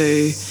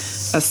to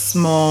a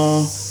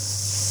small,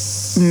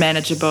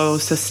 manageable,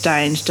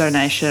 sustained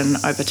donation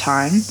over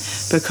time,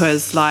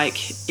 because like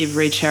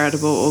every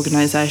charitable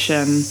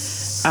organisation,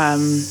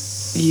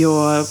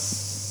 you're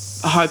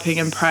hoping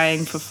and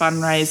praying for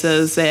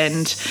fundraisers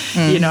and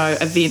you know,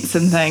 events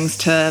and things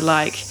to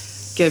like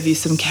give you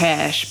some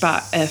cash.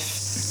 But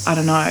if, I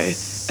don't know, if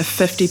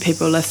 50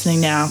 people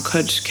listening now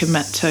could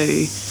commit to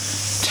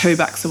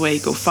 $2 a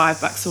week or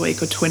 $5 a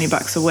week or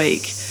 $20 a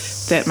week,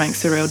 that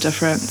makes a real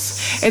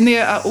difference. And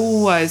there are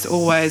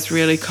always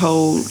really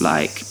cool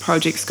like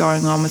projects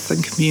going on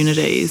within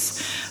communities.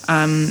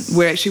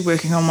 We're actually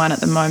working on one at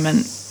the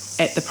moment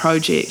at the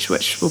project,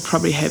 which we'll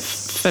probably have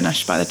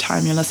finished by the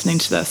time you're listening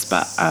to this,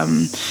 but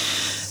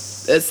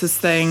it's this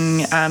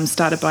thing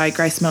started by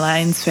Grace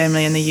Mullane's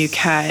family in the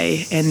UK,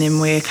 and then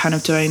we're kind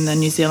of doing the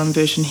New Zealand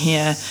version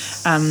here,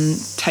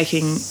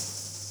 taking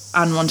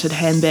unwanted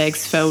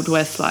handbags filled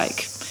with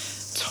like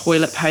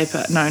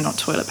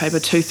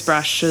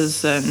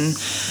toothbrushes and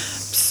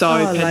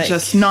soap and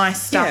just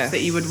nice stuff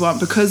that you would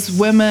want, because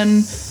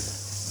women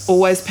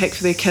always pack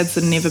for their kids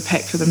and never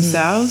pack for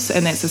themselves,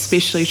 and that's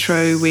especially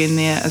true when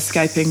they're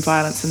escaping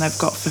violence and they've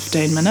got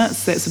 15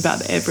 minutes. That's about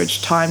the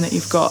average time that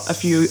you've got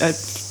if you are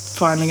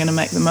finally going to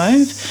make the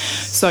move,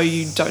 so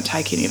you don't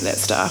take any of that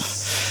stuff.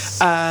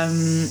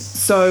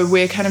 So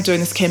we're kind of doing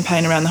this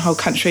campaign around the whole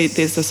country.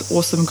 There's this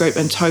awesome group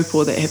in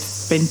Taupo that have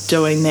been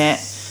doing that,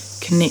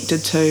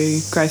 connected to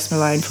Grace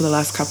Mullane for the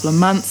last couple of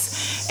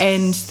months,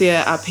 and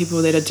there are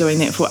people that are doing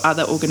that for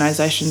other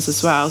organisations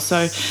as well.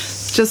 So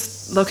just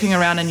looking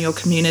around in your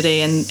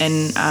community and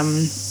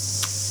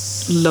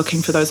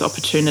looking for those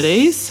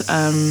opportunities.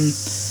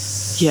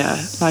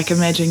 Like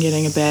imagine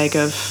getting a bag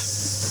of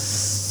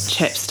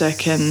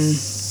chapstick and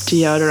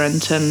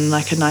deodorant and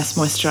like a nice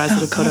moisturiser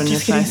to put on your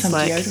face. Some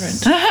like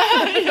deodorant.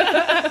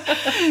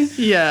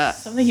 Yeah.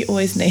 Something you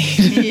always need.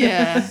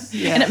 Yeah.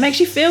 And it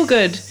makes you feel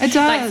good. It does.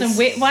 Like some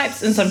wet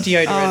wipes and some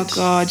deodorant. Oh,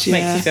 God, yeah.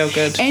 Makes you feel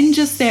good. And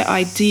just that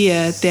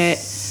idea that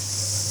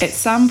at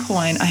some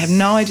point, I have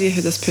no idea who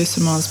this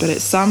person was, but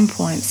at some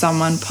point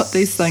someone put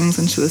these things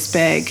into this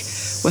bag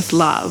with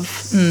love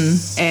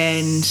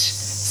and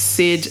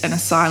said in a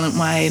silent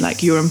way,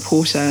 like, you're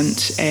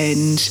important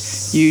and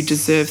you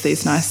deserve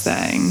these nice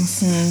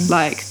things.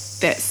 Like,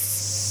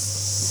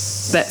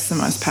 that's the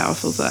most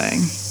powerful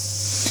thing.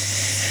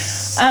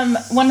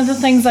 One of the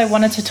things I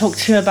wanted to talk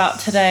to you about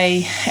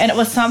today, and it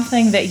was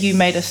something that you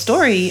made a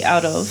story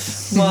out of,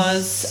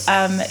 was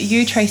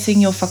you tracing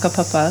your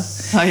whakapapa.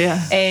 Oh,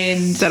 yeah.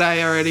 And that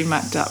I already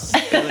mucked up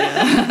earlier.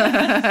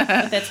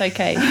 But that's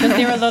okay, because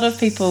there are a lot of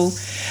people,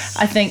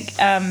 I think,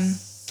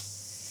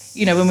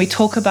 you know, when we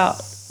talk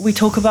about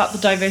the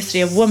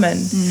diversity of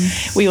women,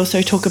 we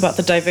also talk about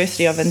the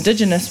diversity of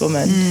Indigenous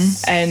women,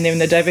 and then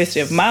the diversity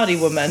of Māori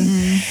women,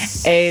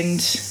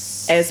 and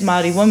as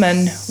Māori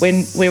women,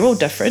 when we're all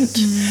different,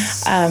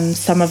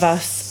 some of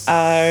us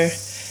are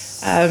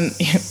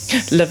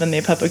live in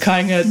their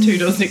papakainga 2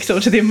 doors next door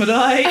to their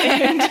marae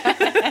and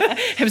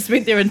have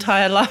spent their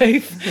entire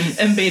life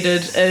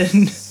embedded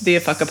in their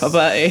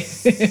whakapapa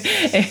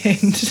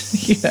and,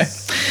 you know,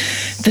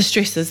 the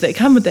stresses that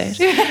come with that.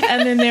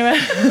 And then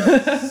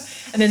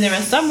there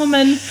are some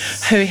women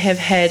who have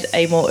had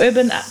a more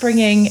urban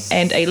upbringing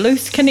and a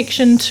loose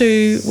connection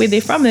to where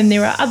they're from, and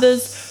there are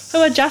others who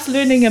are just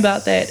learning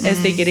about that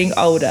as they're getting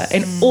older.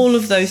 And all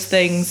of those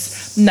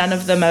things, none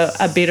of them are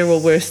better or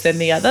worse than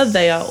the other.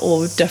 They are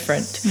all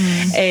different.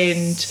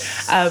 And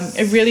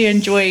I really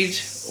enjoyed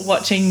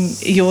watching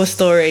your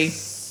story,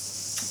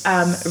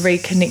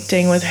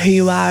 reconnecting with who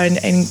you are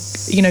and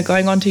you know,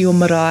 going onto your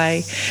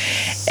marae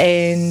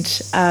and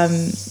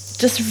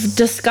just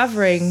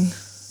discovering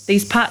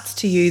these parts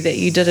to you that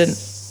you didn't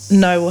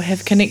know or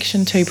have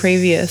connection to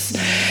previous.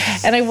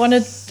 And I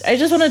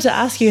just wanted to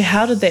ask you,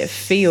 how did that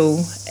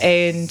feel,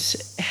 and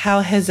how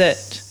has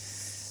it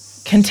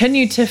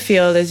continued to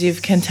feel as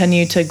you've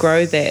continued to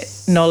grow that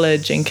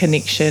knowledge and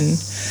connection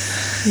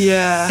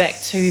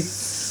back to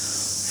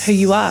who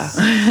you are.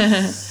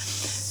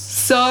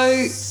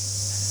 So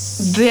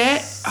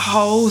that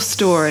whole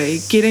story,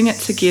 getting it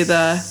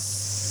together,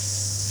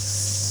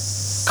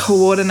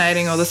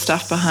 coordinating all the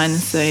stuff behind the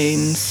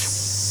scenes,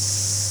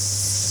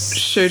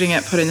 shooting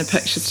it, putting the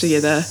pictures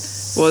together,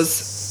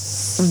 was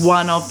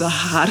one of the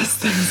hardest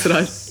things that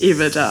I've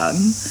ever done.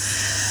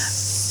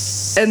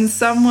 In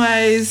some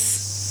ways,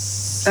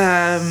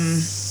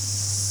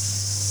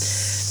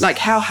 like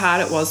how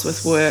hard it was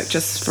with work,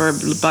 just for a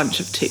bunch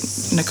of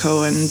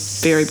technical and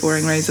very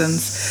boring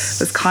reasons,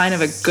 was kind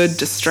of a good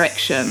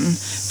distraction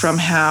from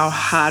how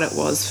hard it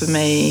was for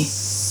me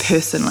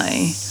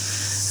personally.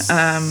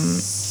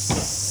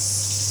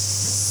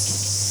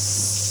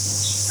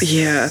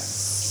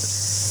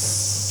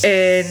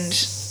 And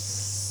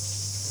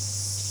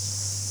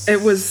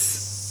it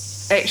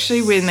was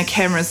actually when the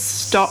cameras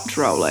stopped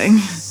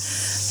rolling,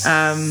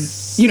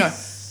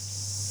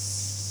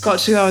 got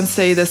to go and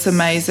see this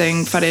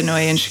amazing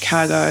wharenui in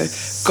Chicago,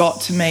 got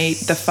to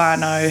meet the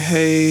whānau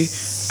who,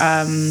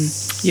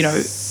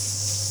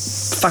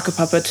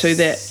 whakapapa to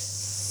that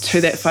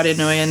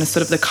wharenui and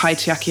sort of the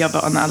kaitiaki of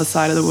it on the other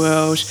side of the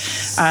world.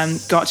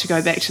 Got to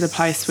go back to the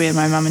place where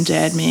my mum and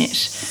dad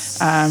met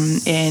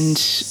and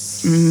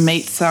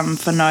meet some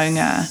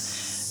whanaunga.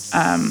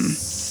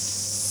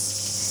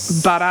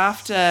 But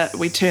after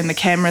we turned the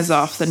cameras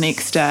off the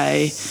next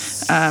day,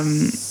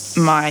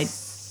 my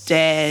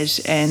dad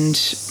and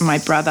my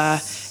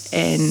brother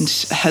and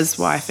his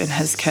wife and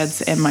his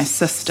kids and my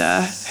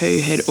sister, who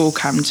had all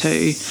come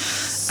to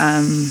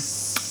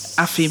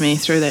awhi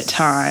through that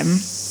time,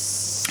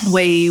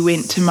 we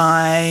went to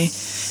my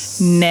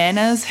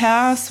nana's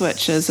house,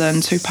 which is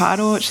in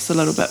Tuparo, which is a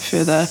little bit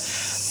further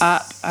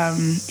up.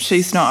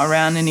 She's not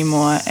around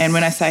anymore, and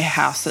when I say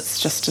house, it's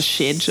just a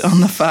shed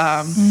on the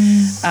farm.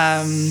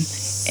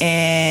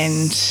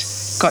 And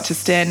got to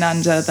stand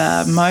under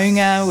the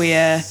maunga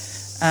where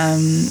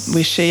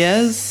she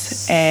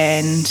is,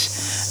 and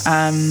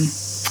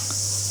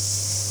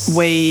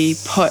we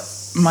put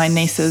my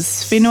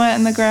niece's whenua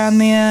in the ground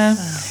there.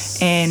 Wow.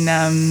 And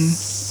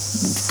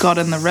got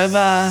in the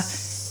river,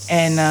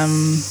 and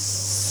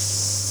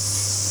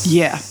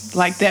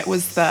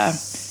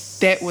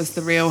that was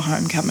the real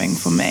homecoming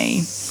for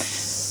me.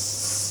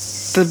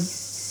 The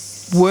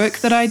work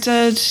that I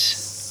did,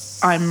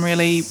 I'm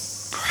really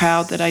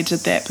proud that I did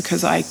that,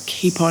 because I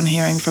keep on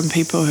hearing from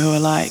people who are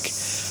like,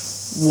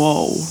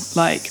 whoa,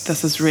 like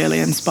this has really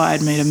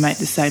inspired me to make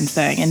the same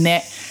thing. And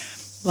that,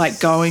 like,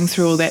 going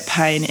through all that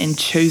pain and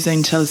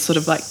choosing to sort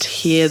of like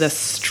tear the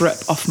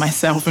strip off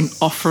myself and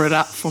offer it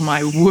up for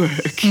my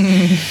work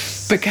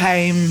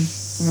became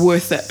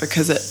worth it,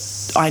 because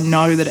I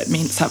know that it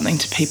meant something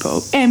to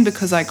people, and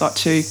because I got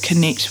to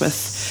connect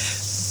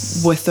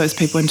with those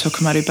people in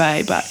Tokomaru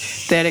Bay. But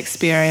that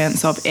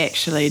experience of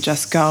actually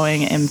just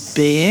going and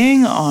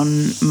being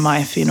on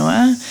my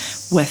whenua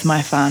with my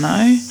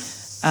whānau,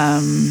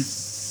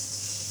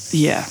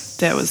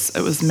 it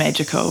was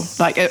magical.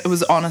 Like, it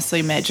was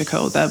honestly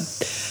magical.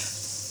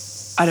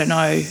 I don't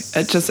know,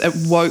 it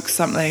woke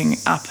something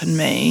up in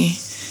me,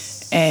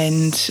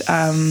 and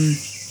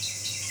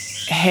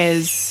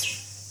has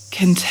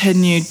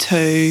continued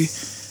to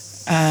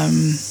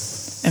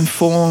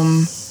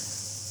inform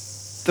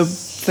the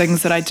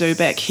things that I do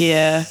back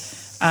here.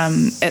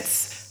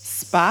 It's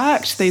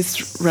sparked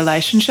these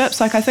relationships.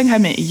 Like, I think I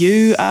met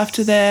you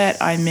after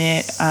that. I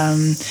met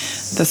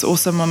this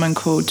awesome woman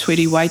called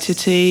Tweety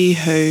Waititi,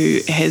 who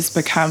has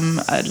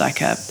become a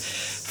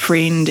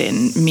friend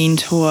and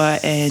mentor,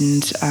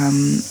 and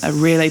a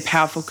really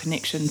powerful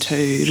connection to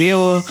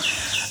reo.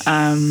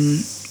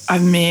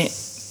 I've met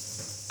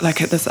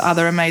this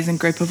other amazing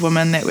group of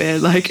women that we're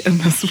like in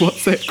this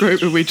WhatsApp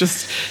group, and we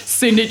just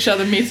send each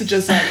other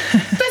messages like,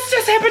 this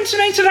just happened to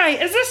me today,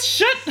 is this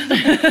shit?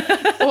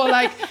 Or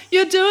like,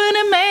 you're doing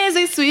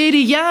amazing, sweetie,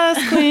 yes,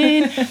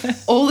 queen.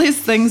 All these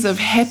things have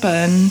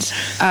happened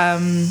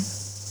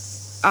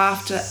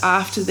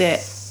after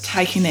that,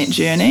 taking that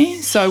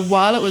journey. So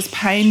while it was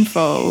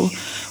painful,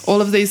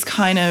 all of these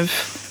kind of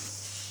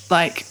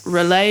like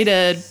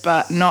related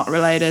but not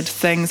related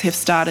things have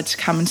started to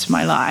come into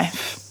my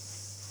life.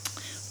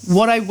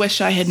 What I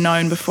wish I had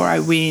known before I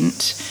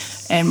went,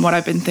 and what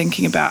I've been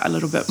thinking about a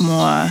little bit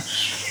more,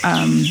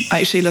 I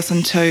actually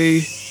listened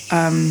to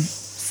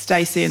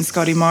Stacey and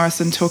Scotty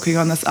Morrison talking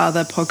on this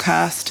other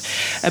podcast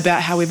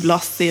about how we've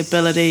lost the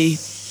ability.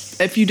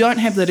 If you don't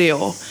have the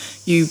reo,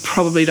 you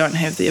probably don't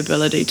have the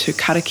ability to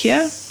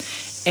karakia,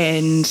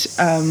 and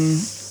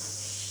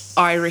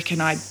I reckon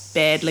I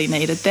badly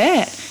needed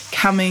that.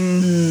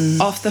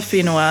 Coming off the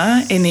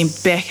whenua and then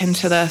back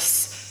into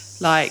this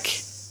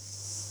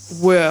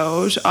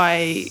world,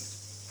 I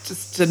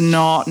just did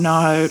not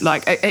know.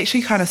 Like, it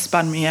actually kind of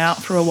spun me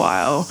out for a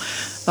while.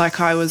 Like,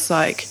 I was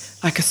like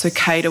a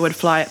cicada would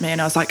fly at me,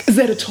 and I was like, is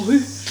that a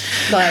tohu?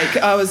 Like,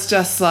 I was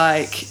just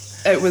like,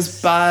 it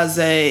was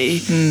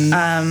buzzy.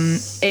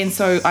 And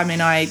so, I mean,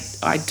 I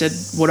did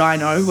what I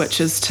know, which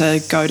is to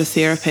go to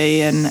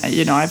therapy, and,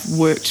 I've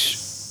worked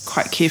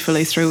quite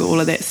carefully through all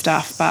of that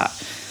stuff, but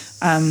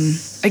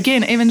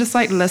again, even just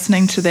like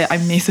listening to that, I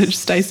messaged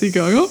Stacey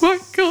going, oh my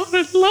God,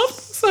 I love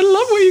this. I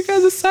love what you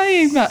guys are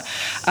saying. But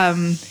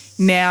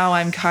now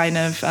I'm kind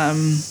of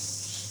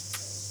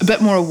a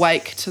bit more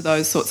awake to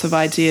those sorts of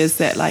ideas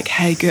that like,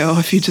 hey girl,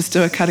 if you just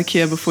do a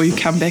karakia before you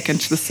come back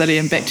into the city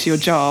and back to your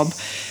job,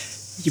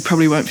 you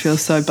probably won't feel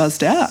so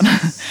buzzed out.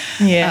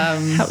 Yeah,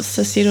 helps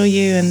to settle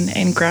you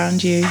and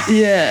ground you.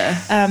 Yeah.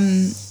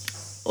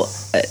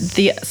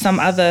 Some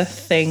other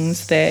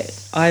things that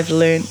I've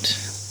learnt,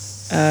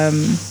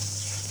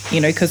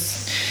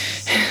 because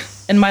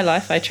in my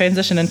life I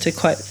transition into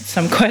quite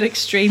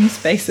extreme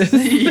spaces.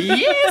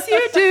 Yes,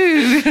 you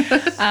do.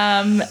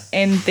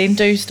 And then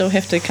do still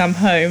have to come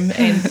home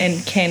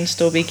and can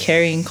still be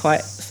carrying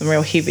quite some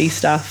real heavy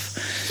stuff.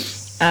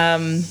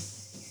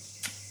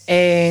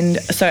 And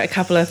so a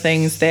couple of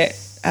things that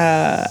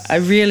a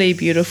really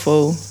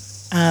beautiful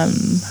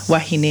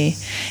wahine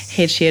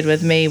had shared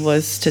with me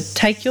was to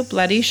take your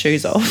bloody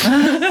shoes off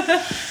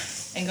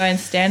and go and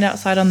stand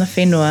outside on the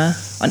whenua,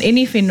 on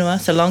any whenua,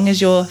 so long as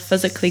you're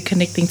physically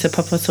connecting to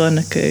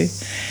Papatūānuku,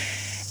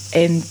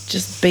 and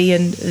just be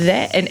in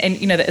that. And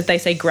they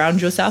say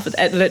ground yourself.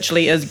 It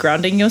literally is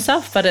grounding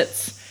yourself, but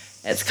it's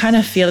kind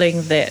of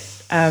feeling that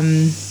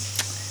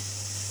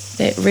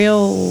that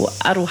real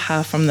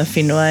aroha from the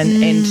whenua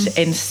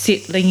and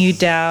settling you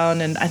down.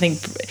 And I think,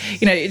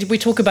 we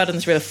talk about it in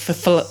this really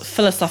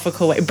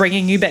philosophical way,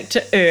 bringing you back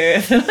to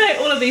earth, and like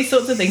all of these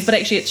sorts of things. But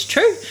actually, it's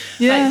true.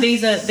 Yeah. Like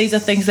these are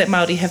things that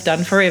Māori have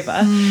done forever,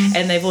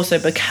 and they've also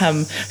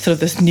become sort of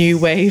this new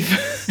wave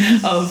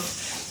of,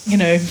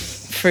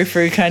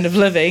 frou-frou kind of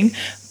living.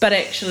 But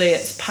actually,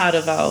 it's part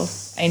of our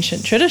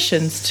ancient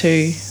traditions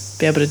to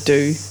be able to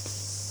do,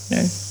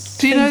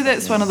 Do you know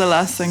that's one of the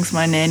last things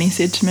my nanny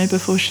said to me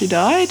before she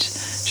died?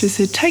 She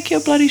said, take your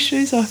bloody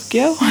shoes off,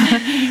 girl.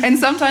 And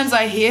sometimes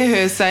I hear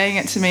her saying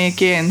it to me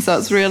again, so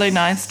it's really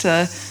nice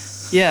to.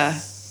 There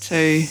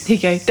you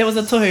go. That was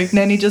a tohu.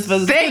 Nanny just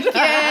visited. Thank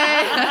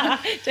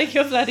you! Take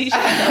your bloody shoes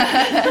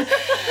off.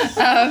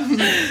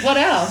 What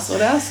else?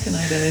 What else can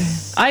I do?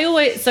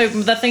 So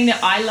the thing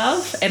that I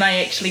love, and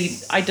I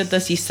did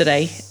this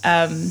yesterday,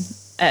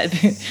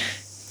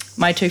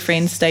 my two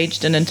friends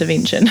staged an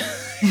intervention.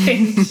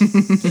 And did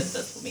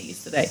this for me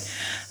yesterday,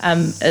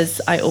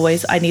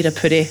 is I need a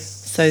pure,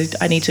 so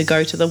I need to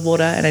go to the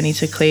water and I need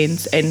to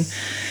cleanse. And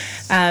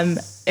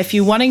if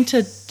you're wanting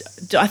to,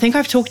 I think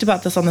I've talked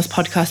about this on this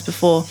podcast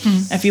before,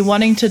 if you're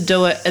wanting to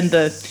do it in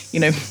the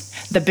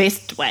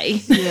best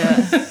way,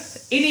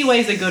 any way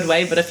is a good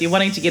way, but if you're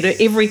wanting to get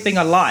everything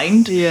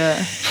aligned,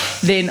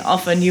 then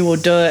often you will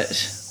do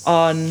it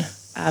on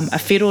a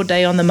whero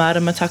day on the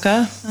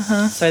Maramataka,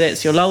 so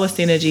that's your lowest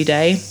energy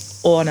day,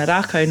 or on a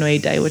Rako Nui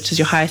day, which is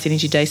your highest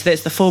energy day, so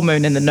that's the full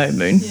moon and the no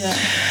moon.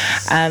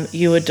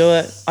 You would do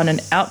it on an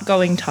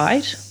outgoing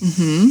tide,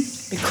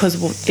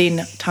 because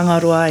then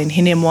Tangaroa and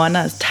Hine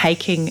Moana is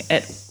taking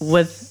it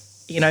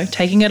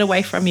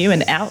away from you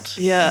and out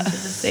into the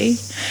sea.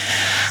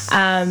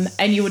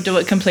 And you would do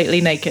it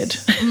completely naked.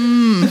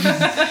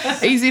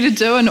 Easy to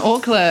do in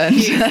Auckland.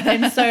 Yes.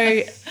 And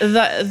so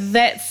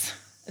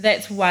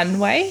that's one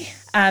way.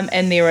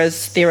 And there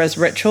is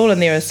ritual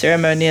and there is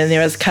ceremony and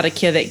there is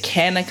karakia that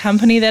can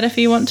accompany that if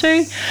you want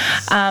to.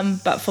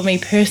 But for me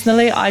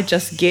personally, I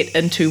just get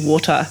into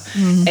water,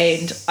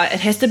 and it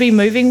has to be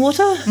moving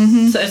water.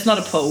 So it's not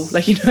a pool,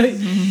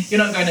 you're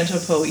not going into a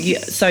pool.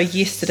 So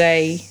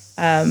yesterday,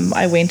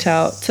 I went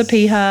out to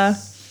Piha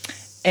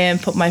and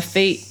put my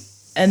feet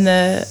in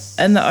the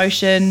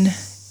ocean,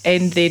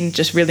 and then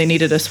just really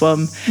needed a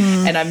swim.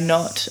 And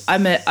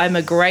I'm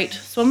a great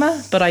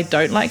swimmer, but I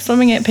don't like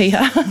swimming at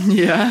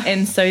Piha.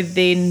 And so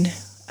then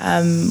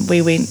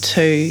we went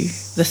to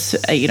this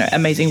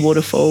amazing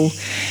waterfall,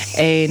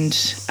 and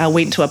I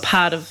went to a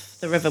part of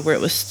the river where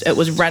it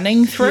was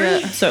running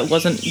through, so it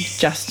wasn't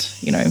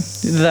just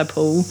the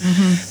pool.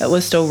 It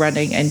was still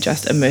running, and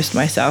just immersed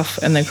myself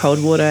in the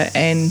cold water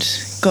and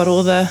got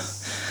all the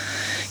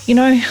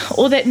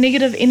all that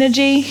negative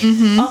energy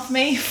off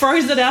me,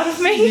 froze it out of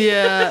me.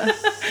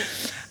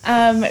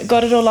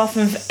 Got it all off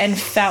and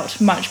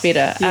felt much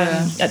better.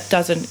 It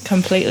doesn't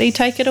completely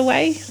take it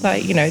away.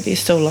 There's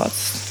still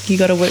lots you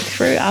got to work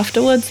through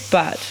afterwards,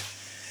 but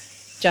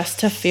just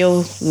to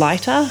feel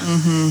lighter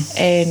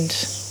and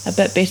a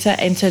bit better,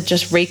 and to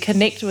just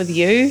reconnect with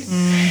you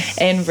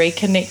and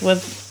reconnect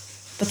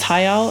with the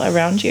taiao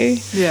around you.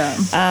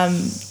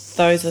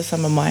 Those are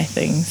some of my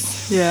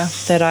things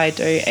that I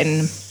do.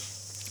 And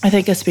I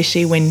think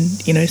especially when,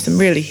 some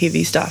really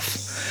heavy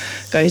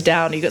stuff goes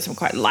down, you got some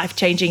quite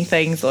life-changing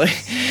things, or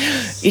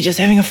you're just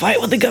having a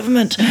fight with the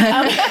government.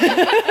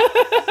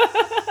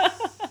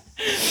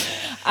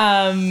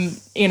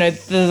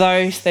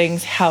 Those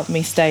things help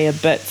me stay a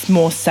bit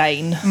more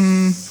sane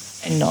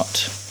and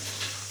not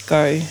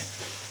go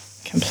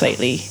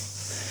completely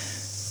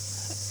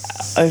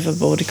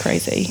overboard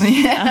crazy,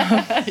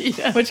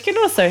 which can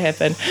also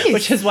happen,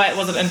 which is why it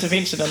was an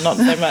intervention and not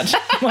so much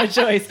my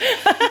choice.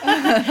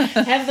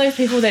 Have those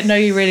people that know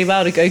you really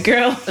well to go,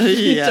 girl,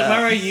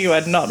 tomorrow you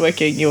are not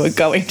working, you are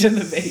going to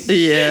the beach.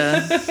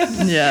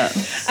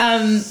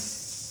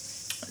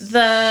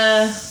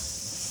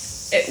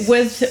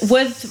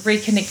 with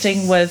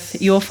reconnecting with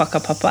your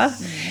whakapapa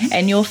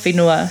and your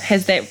whenua,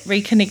 has that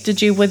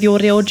reconnected you with your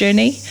reo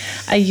journey?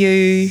 Are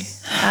you,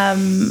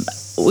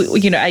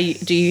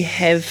 do you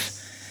have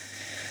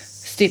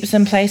steps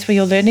in place where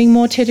you're learning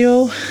more te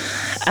reo?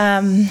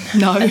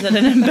 No. Is it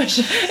an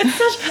ambition?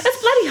 It's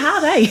bloody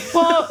hard, eh?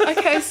 Well,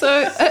 okay,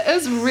 so it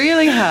is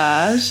really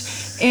hard.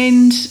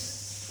 And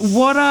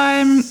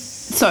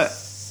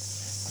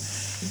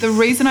the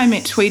reason I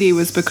met Tweety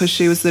was because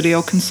she was the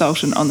reo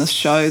consultant on this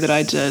show that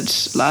I did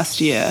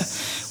last year,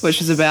 which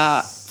was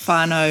about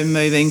whānau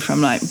moving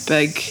from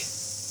big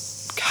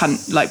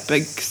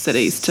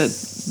cities to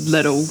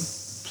little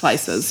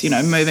places,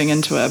 moving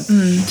into a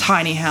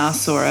tiny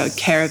house or a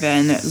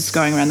caravan that was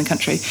going around the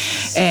country.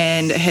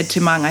 And it had Te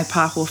Māngai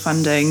Pāho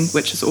funding,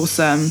 which is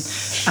awesome,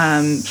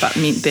 but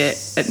meant that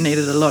it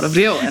needed a lot of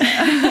reo in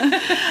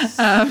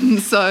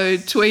it. So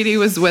Tweety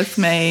was with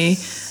me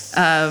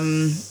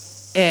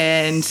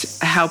and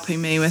helping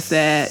me with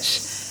that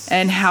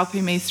and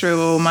helping me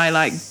through all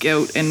my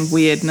guilt and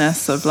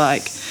weirdness of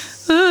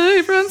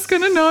everyone's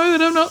going to know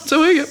that I'm not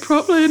doing it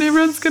properly and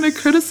everyone's going to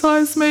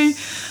criticise me.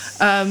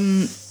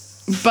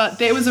 But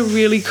that was a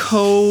really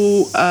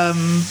cool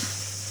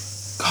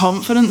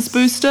confidence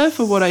booster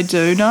for what I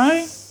do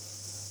know.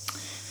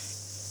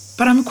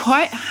 But I'm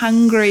quite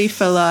hungry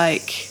for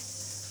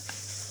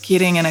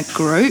getting in a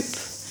group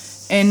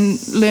and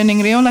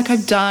learning reo.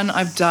 I've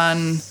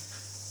done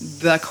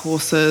the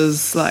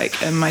courses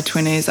in my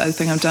 20s. I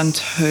think I've done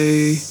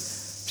 2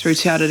 through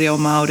Te Ara Reo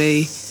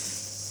Māori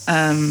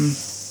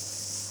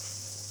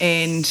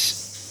and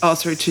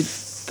through to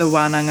the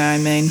Wānanga, I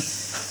mean.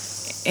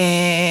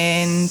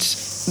 And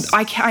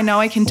I know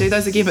I can do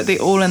those again, but they're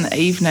all in the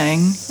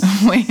evening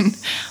when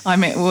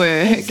I'm at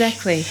work.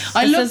 Exactly.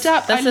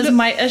 This is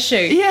my issue.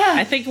 Yeah.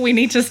 I think we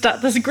need to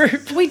start this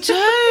group. We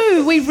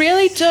do. We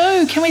really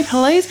do. Can we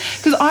please?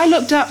 Because I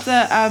looked up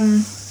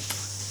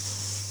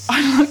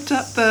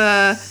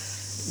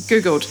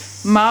Googled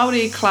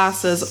Māori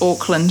classes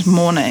Auckland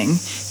morning,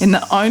 and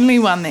the only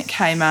one that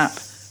came up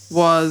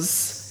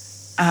was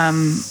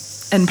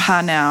in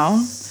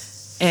Parnell.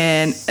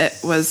 And it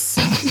was,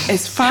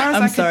 as far as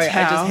I could tell... I'm sorry,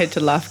 I just had to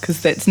laugh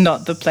because that's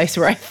not the place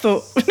where I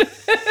thought it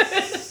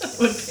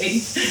would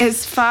be.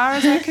 As far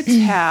as I could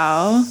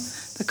tell,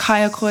 the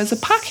kaiako is a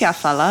Pākehā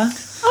fella.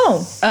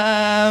 Oh,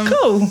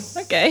 cool,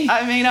 okay.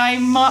 I mean,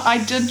 I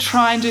did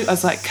try and do... I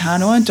was like,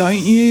 Kānoa, don't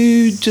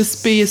you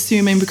just be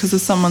assuming because of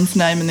someone's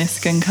name and their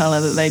skin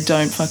colour that they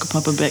don't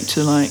whakapapa back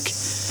to,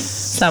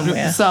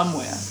 Somewhere.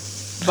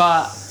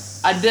 But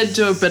I did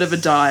do a bit of a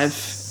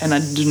dive... And I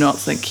do not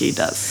think he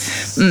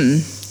does.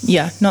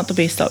 Yeah, not the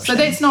best option.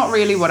 So that's not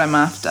really what I'm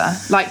after.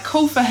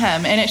 Cool for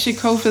him and actually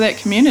cool for that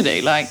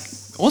community.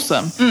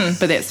 Awesome.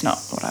 But that's not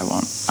what I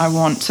want. I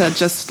want to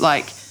just,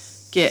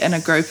 get in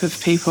a group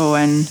of people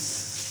and,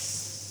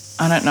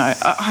 I don't know,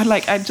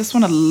 I just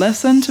want to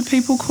listen to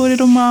people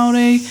kōrero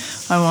Māori.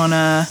 I want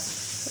to,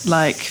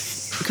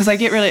 because I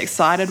get really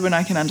excited when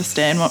I can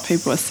understand what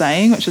people are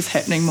saying, which is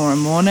happening more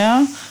and more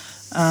now.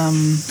 But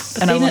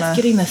then it's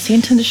getting the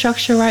sentence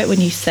structure right when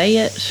you say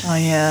it. Oh,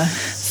 yeah.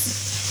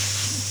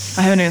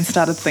 I haven't even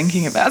started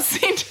thinking about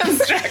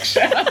sentence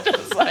structure. I'm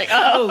just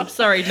oh,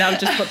 sorry, no, I've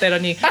just put that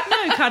on you.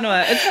 No,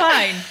 Kānoa, it's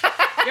fine.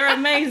 You're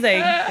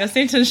amazing. Your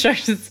sentence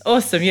structure is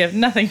awesome. You have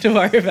nothing to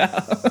worry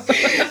about.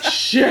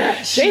 Shit.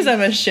 Jeez, I'm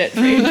a shit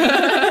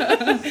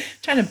friend.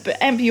 Trying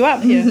to amp you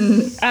up here.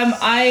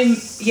 I'm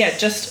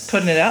just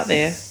putting it out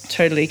there.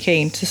 Totally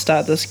keen to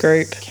start this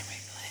group.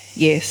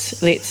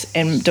 Yes, let's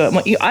do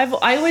it.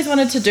 I always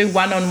wanted to do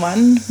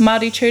one-on-one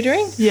Māori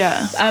tutoring.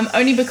 Yeah.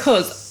 Only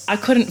because I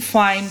couldn't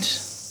find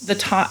the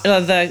time.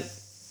 I've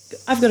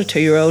got a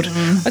 2-year-old.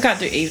 I can't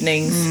do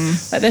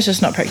evenings. That's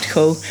just not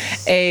practical.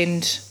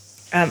 And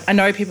I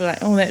know people are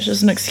like, oh, that's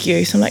just an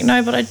excuse. I'm like,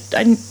 no, but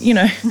I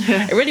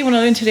really want to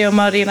learn te reo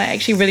Māori, and I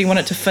actually really want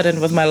it to fit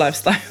in with my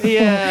lifestyle.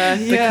 Yeah,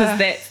 because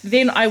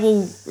then I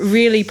will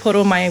really put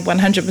all my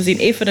 100%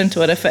 effort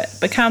into it. If it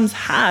becomes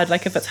hard,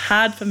 if it's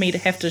hard for me to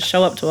have to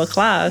show up to a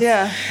class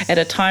at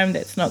a time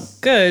that's not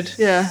good,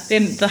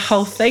 then the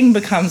whole thing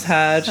becomes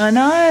hard. I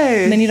know.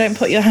 And then you don't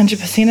put your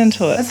 100%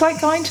 into it. It's like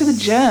going to the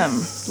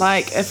gym.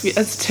 If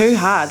it's too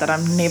hard, that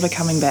I'm never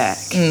coming back.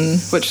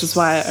 Which is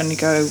why I only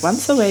go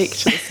once a week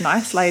to this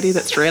nice lady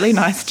that's really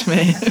nice to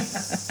me.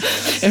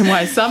 And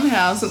why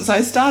somehow since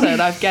I started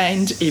I've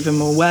gained even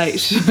more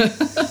weight.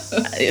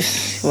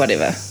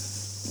 Whatever.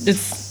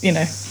 It's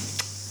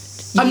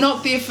I'm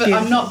not there for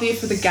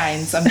the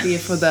gains. I'm there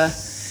for the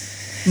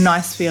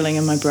nice feeling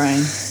in my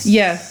brain.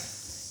 Yeah.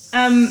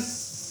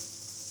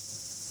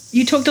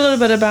 You talked a little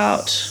bit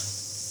about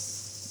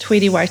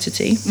Tweety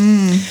Waititi.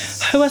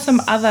 Who are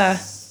some other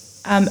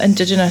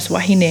Indigenous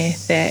wahine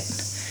that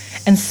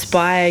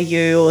inspire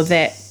you or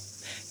that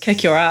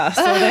kick your ass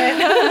or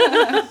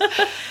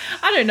that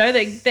I don't know,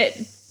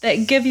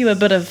 that give you a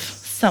bit of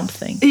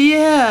something?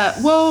 Yeah,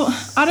 well,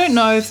 I don't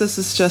know if this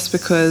is just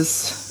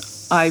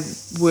because I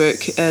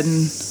work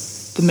in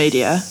the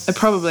media. It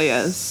probably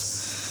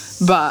is.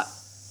 But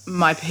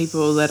my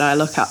people that I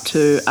look up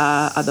to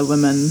are other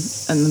women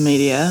in the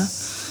media.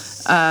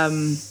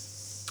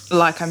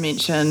 Like I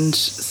mentioned,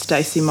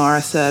 Stacey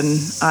Morrison,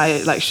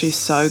 she's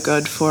so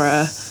good for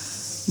a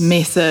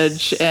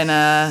message and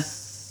a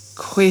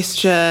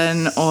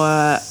question,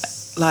 or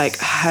like,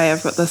 hey,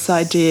 I've got this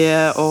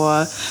idea,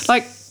 or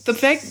like the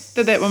fact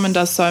that woman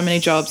does so many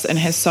jobs and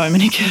has so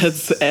many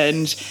kids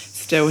and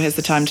still has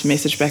the time to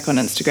message back on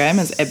Instagram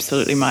is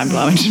absolutely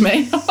mind-blowing to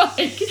me.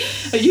 Like,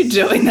 are you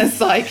doing this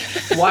like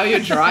while you're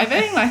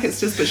driving? Like, it's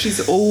just, but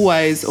she's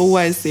always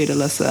there to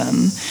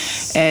listen.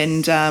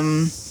 And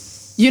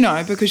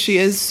because she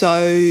is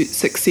so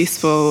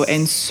successful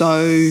and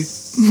so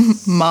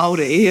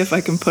Māori, if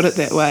I can put it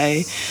that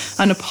way,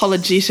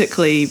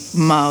 unapologetically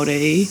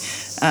Māori,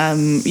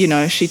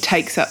 she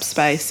takes up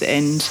space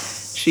and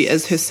she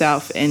is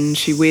herself and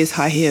she wears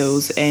high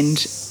heels and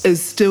is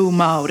still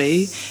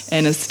Māori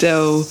and is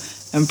still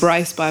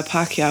embraced by a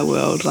Pākehā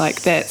world.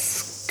 Like,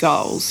 that's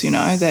goals,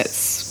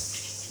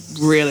 that's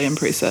really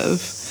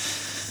impressive.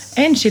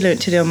 And she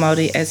learnt Te Reo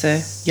Māori as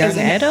a young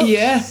adult.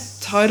 Yeah,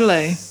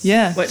 totally.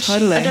 Yeah, Which,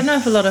 totally. I don't know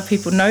if a lot of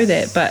people know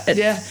that, but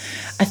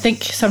I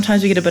think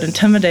sometimes we get a bit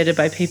intimidated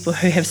by people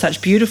who have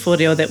such beautiful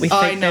reo that we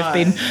think they've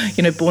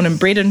been, born and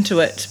bred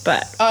into it.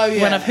 But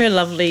one of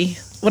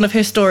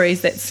her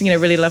stories that's,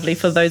 really lovely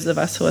for those of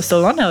us who are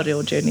still on our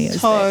reo journey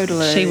is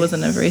that she was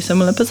in a very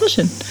similar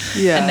position.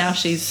 Yeah. And now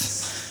she's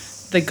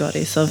the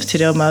goddess of Te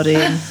Reo Māori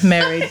and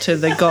married to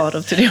the god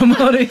of Te Reo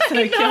Māori. So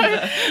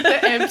the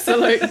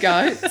absolute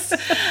goats.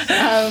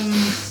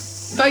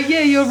 But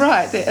yeah, you're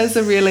right. There is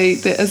a really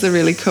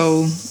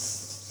cool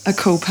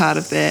part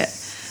of that.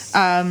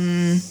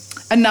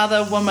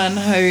 Another woman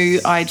who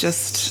I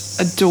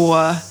just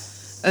adore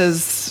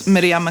is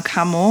Miriama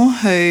Kamo,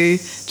 who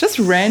just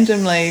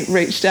randomly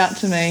reached out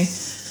to me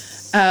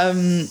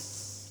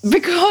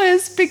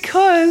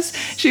because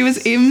she was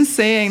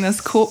emceeing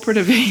this corporate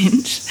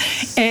event,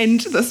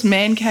 and this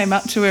man came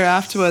up to her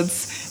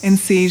afterwards and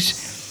said,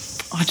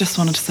 I just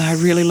wanted to say I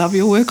really love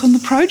your work on the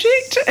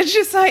project. And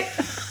she's like,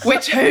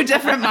 we're two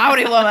different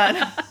Māori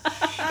women.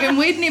 And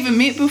we'd never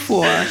met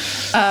before,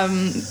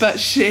 but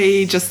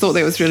she just thought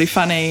that was really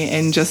funny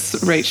and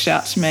just reached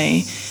out to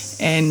me.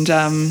 And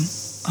I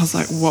was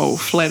like, whoa,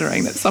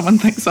 flattering that someone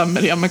thinks I'm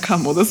Miriama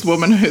Kamo, this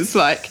woman who's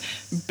like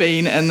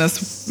been in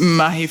this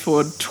mahi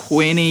for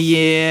 20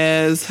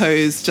 years,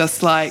 who's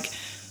just like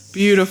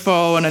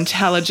beautiful and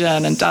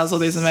intelligent and does all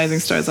these amazing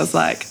stories. I was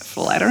like,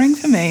 flattering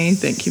for me,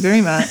 thank you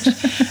very much.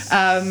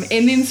 And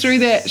then through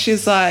that,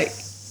 she's like,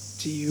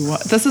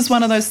 this is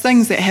one of those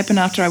things that happened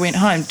after I went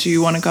home. Do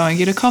you want to go and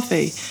get a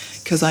coffee?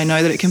 Because I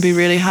know that it can be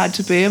really hard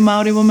to be a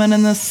Māori woman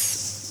in this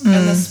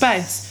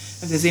space.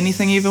 If there's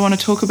anything you ever want to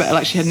talk about,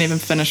 like she hadn't even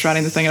finished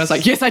writing the thing, and I was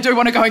like, yes, I do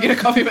want to go and get a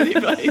coffee with you,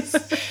 please.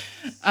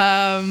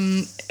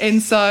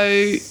 And so,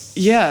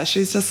 yeah,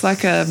 she's just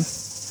like a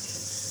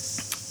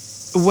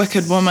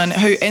wicked woman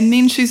who, and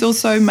then she's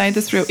also made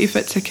this real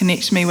effort to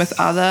connect me with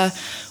other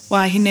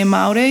wahine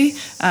Māori,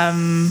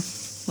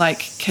 like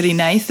Kiri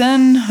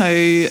Nathan, who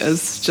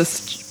is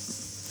just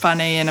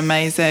funny and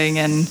amazing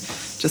and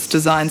just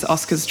designs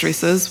Oscars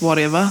dresses,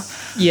 whatever.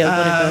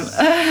 Yeah,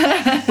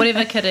 whatever.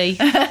 Whatever, Kiri.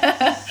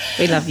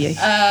 We love you.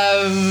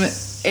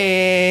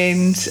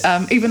 And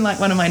even like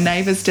one of my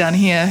neighbours down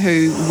here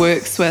who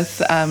works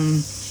with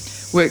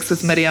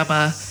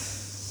Miriama.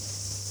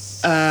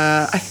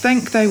 I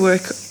think they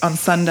work on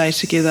Sunday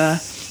together.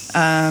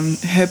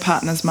 Her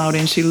partner's Māori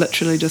and she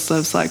literally just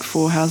lives like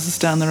 4 houses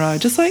down the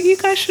road. Just like, you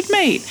guys should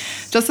meet.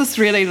 Just this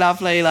really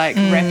lovely like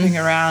wrapping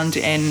around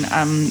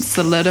and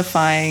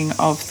solidifying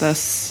of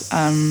this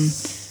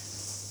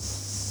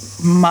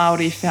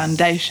Māori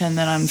foundation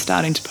that I'm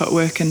starting to put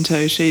work into.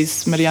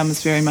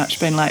 Miriama's very much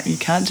been like, you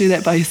can't do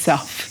that by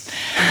yourself.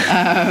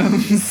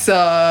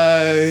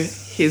 So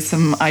here's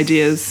some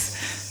ideas.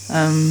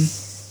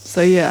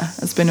 So yeah,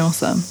 it's been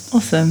awesome.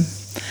 Awesome.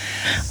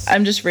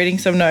 I'm just reading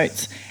some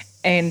notes,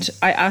 and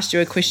I asked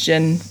you a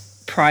question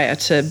prior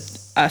to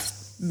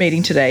us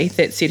meeting today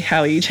that said,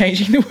 how are you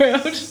changing the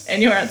world?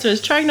 And your answer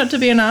is trying not to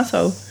be an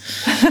arsehole.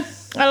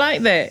 I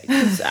like that,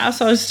 because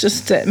arseholes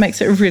just, it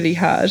makes it really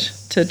hard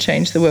to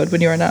change the world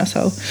when you're an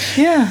arsehole.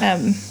 Yeah.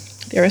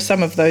 There are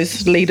some of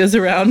those leaders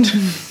around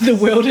the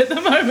world at the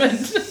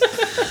moment.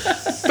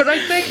 But I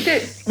think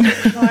that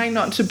trying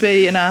not to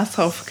be an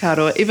arsehole for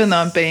karo, even though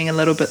I'm being a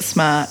little bit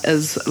smart,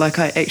 is like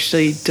I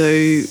actually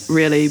do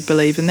really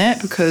believe in that,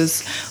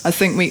 because I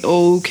think we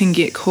all can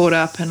get caught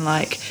up in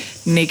like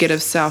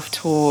negative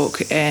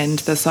self-talk and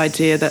this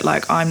idea that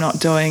like I'm not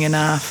doing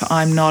enough,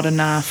 I'm not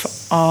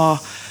enough,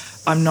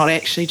 I'm not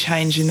actually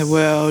changing the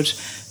world.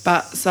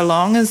 But so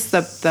long as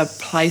the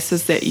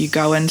places that you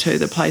go into,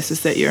 the places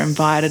that you're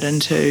invited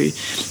into,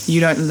 you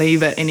don't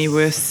leave it any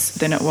worse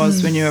than it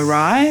was when you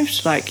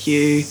arrived. Like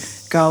you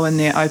go in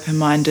there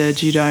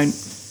open-minded, you don't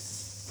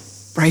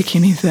break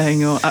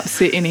anything or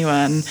upset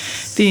anyone,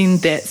 then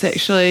that's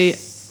actually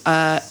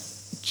a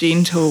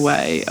gentle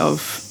way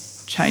of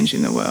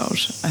changing the world,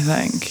 I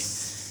think.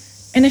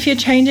 And if you're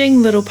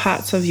changing little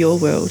parts of your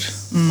world,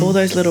 all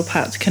those little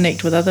parts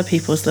connect with other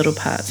people's little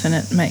parts, and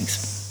it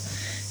makes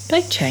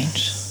Big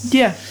change.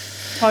 Yeah,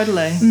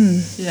 totally.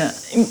 Yeah.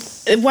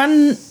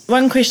 One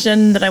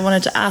question that I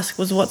wanted to ask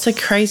was, what's a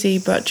crazy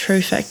but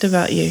true fact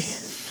about you?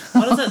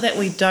 What is it that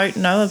we don't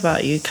know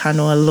about you,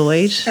 Kanua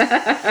Lloyd?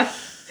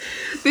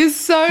 There's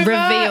so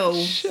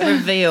much.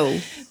 Reveal.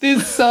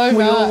 There's so much.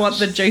 We all want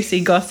the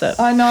juicy gossip.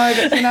 I know,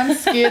 but then I'm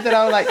scared that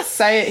I'll like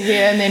say it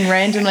here and then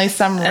randomly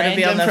some It'll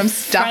be on random the from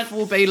stuff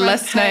will be front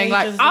listening page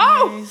like, of the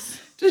oh, news.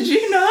 did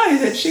you know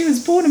that she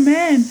was born a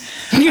man?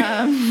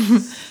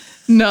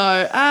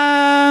 No.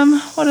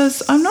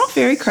 I'm not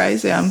very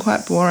crazy. I'm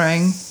quite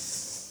boring.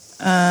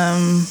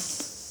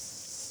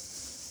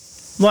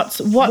 What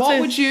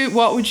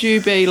would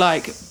you be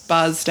like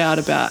buzzed out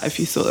about if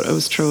you thought it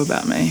was true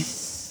about me?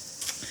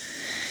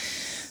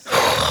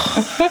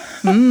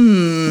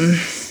 I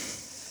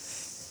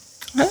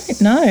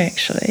don't know,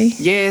 actually.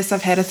 Yes,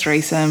 I've had a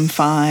threesome.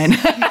 Fine.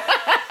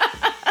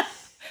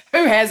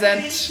 Who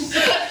hasn't?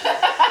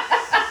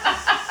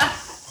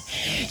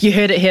 You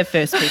heard it here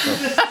first, people.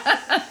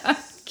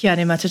 Kia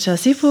ora matata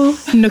sipo,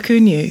 Nuku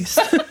News.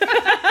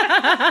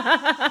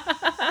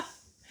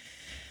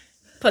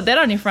 Put that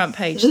on your front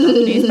page, the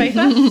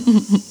newspaper.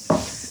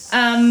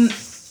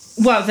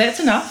 Well, that's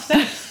enough.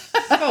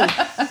 Cool.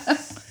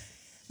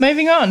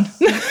 Moving on.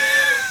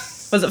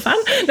 Was it fun?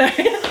 No.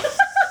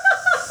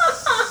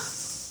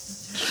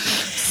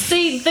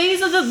 See,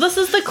 this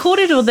is the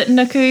kōrero that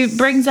Nuku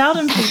brings out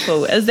in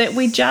people, is that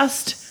we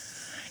just...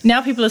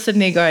 Now people are sitting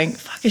there going,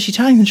 fuck, is she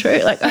telling the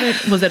truth? Like,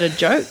 was it a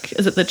joke?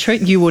 Is it the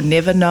truth? You will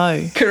never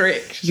know.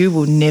 Correct. You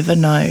will never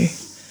know.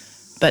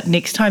 But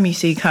next time you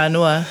see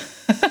Kanua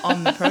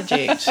on the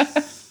project,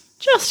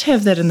 just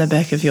have that in the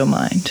back of your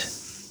mind.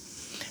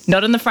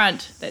 Not in the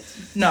front.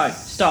 No,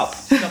 stop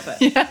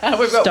it. Yeah,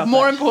 we've got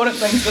more important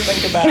things to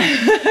think about.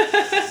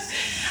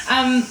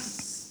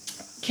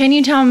 Can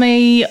you tell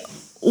me,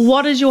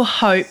 what is your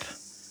hope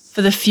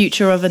for the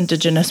future of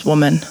Indigenous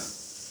women?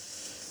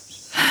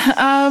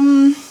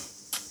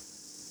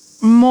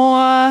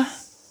 More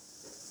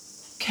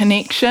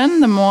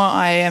connection. The more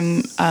I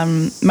am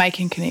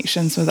making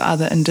connections with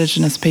other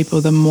Indigenous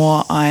people, the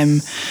more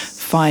I'm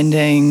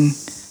finding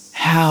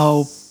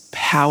how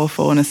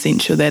powerful and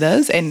essential that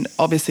is. And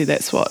obviously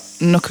that's what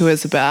Nuku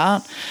is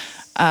about.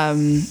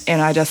 And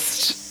I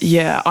just,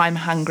 I'm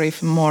hungry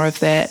for more of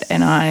that,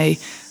 and I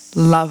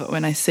love it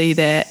when I see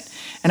that.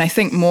 And I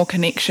think more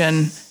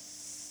connection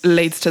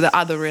leads to the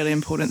other really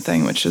important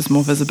thing, which is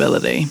more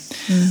visibility.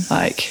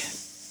 Like,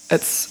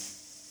 it's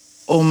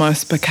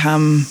almost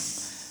become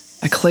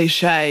a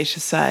cliche to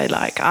say,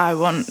 like, I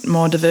want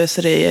more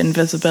diversity and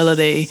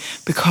visibility,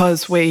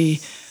 because we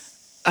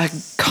are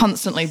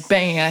constantly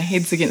banging our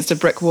heads against a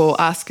brick wall,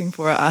 asking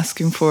for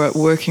it,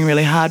 working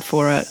really hard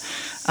for it.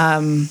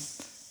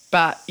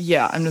 But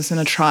yeah, I'm just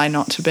going to try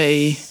not to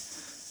be,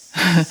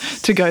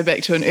 to go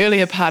back to an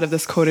earlier part of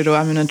this kōrero,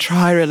 I'm going to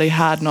try really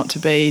hard not to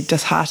be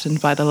disheartened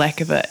by the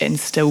lack of it, and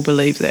still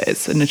believe that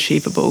it's an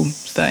achievable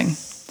thing.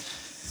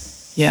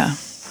 Yeah.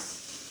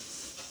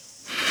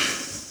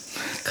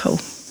 Cool.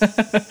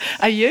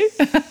 Are you?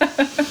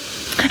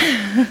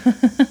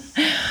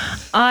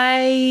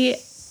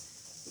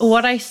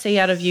 What I see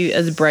out of you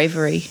is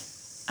bravery.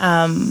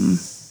 And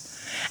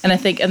I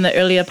think in the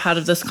earlier part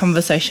of this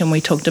conversation,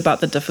 we talked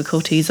about the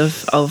difficulties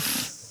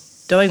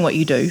of doing what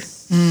you do,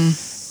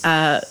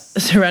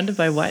 surrounded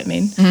by white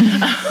men.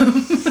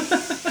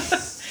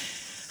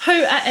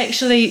 Who are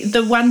actually,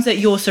 the ones that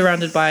you're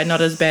surrounded by are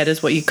not as bad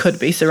as what you could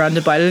be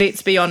surrounded by,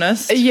 let's be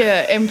honest.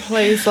 Yeah, and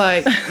please,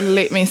 like,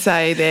 let me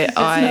say that it's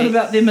not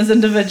about them as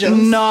individuals.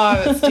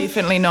 No, it's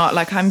definitely not.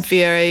 Like, I'm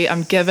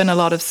given a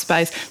lot of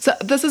space. So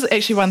this is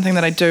actually one thing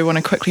that I do want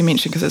to quickly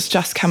mention, because it's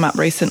just come up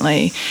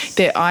recently,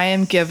 that I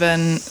am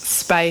given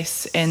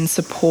space and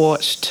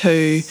support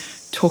to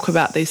talk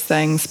about these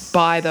things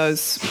by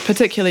those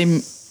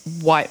particularly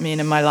white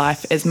men in my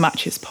life as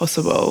much as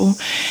possible.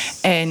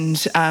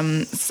 And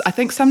I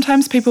think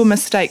sometimes people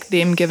mistake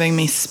them giving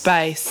me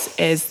space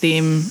as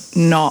them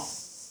not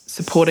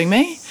supporting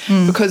me,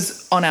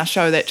 because on our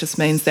show that just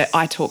means that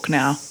I talk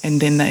now and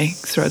then they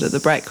throw to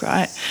the break,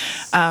 right?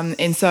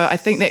 And so I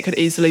think that could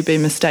easily be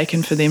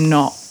mistaken for them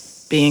not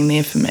being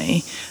there for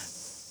me,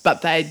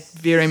 but they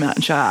very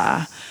much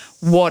are.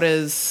 What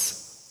is,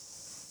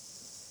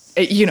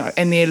 you know,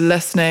 and they're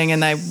listening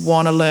and they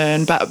want to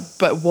learn, but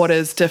what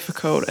is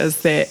difficult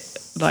is that,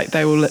 like,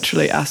 they will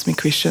literally ask me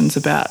questions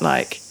about,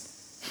 like,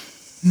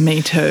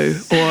 Me Too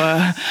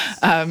or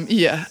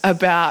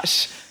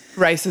about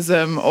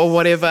racism or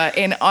whatever,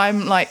 and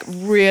I'm like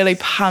really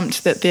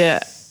pumped that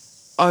they're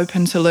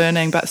open to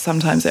learning, but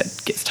sometimes it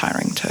gets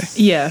tiring too.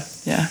 Yeah.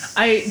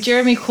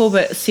 Jeremy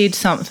Corbett said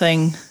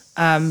something.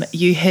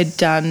 You had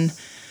done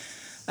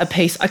a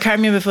piece, I can't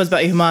remember if it was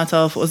about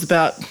Ihumātao, if it was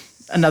about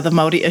another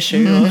Māori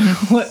issue,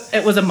 or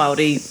it was a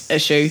Māori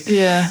issue.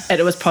 Yeah. And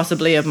it was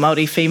possibly a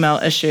Māori female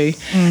issue.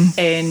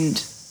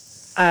 And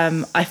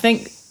I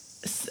think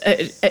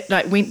it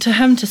like went to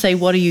him to say,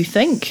 what do you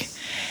think?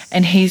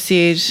 And he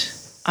said,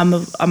 I'm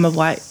a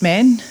white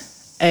man,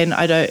 and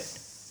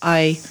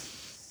I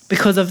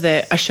because of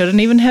that, I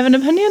shouldn't even have an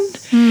opinion.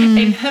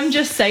 And him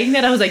just saying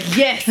that, I was like,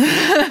 yes,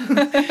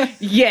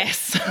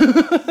 yes.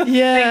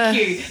 Yeah. Thank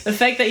you. The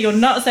fact that you're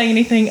not saying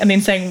anything and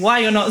then saying why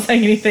you're not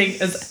saying anything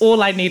is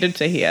all I needed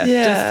to hear.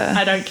 Yeah.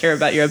 I don't care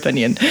about your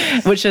opinion,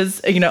 which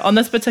is, on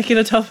this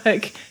particular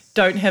topic,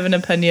 don't have an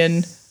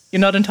opinion. You're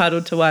not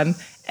entitled to one.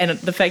 And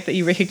the fact that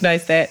you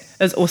recognise that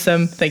is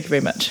awesome. Thank you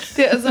very much.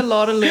 There is a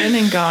lot of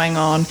learning going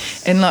on.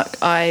 And look,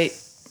 I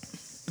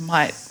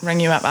might ring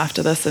you up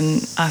after this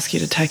and ask you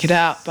to take it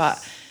out,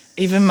 but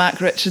even Mark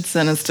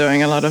Richardson is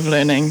doing a lot of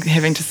learning,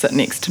 having to sit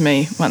next to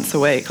me once a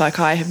week. Like,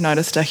 I have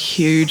noticed a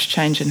huge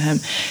change in him.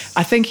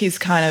 I think he's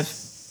kind of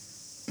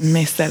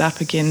messed that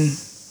up again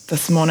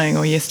this morning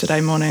or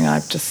yesterday morning.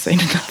 I've just seen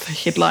another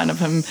headline of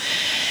him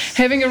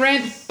having a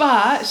rant,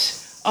 but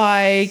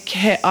I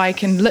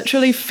can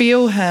literally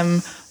feel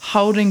him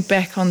holding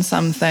back on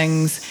some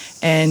things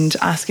and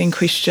asking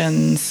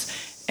questions.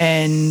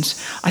 And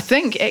I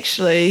think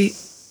actually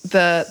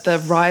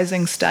the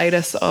rising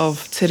status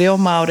of te reo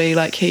Māori,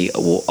 like, he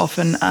will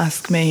often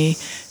ask me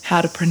how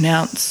to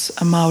pronounce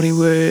a Māori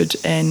word,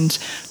 and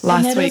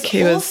last week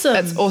it's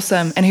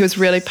awesome, and he was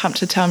really pumped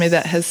to tell me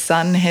that his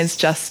son has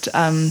just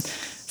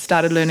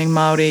started learning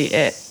Māori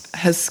at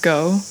his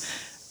school.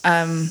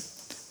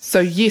 So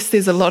yes,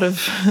 there's a lot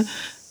of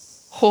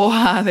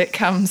hoha that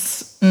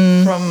comes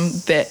from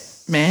that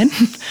man,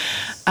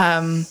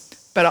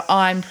 but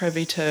I'm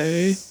privy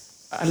to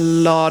a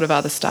lot of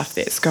other stuff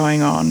that's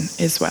going on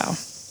as well.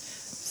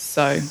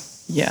 So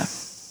yeah,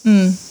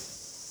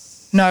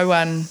 no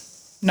one's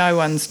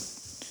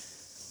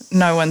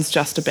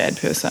just a bad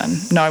person.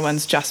 No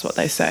one's just what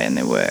they say in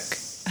their work.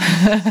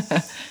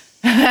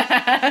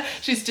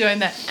 She's doing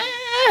that.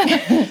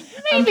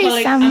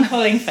 I'm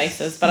pulling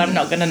faces, but I'm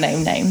not going to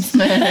name names.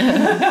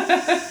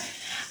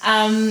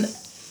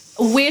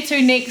 Where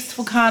to next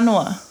for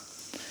Kānoa?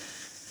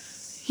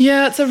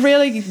 Yeah, it's a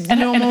really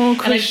normal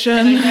question.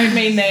 And I don't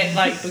mean that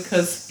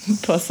because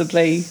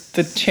possibly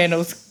the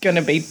channel's going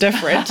to be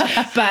different,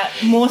 but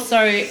more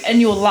so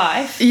in your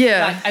life.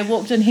 Yeah. I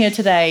walked in here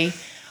today,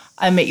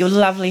 I met your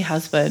lovely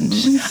husband,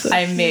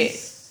 I met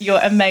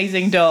your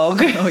amazing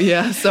dog. Oh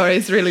yeah, sorry,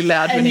 it's really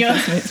loud when you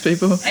first meet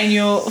people. And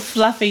your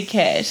fluffy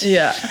cat.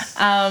 Yeah.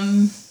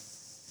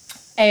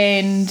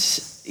 And,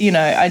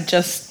 I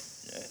just...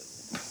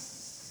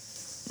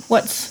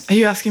 Are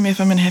you asking me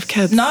if I'm going to have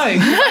kids? No,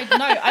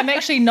 I'm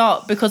actually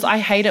not, because I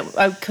hate it.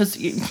 Because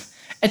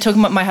it took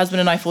my husband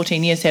and I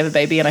 14 years to have a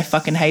baby, and I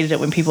fucking hated it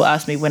when people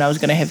asked me when I was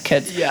going to have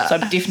kids. Yeah. So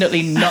I'm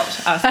definitely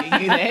not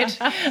asking you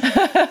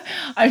that.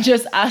 I'm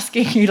just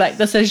asking you,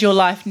 this is your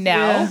life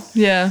now.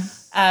 Yeah.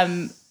 Are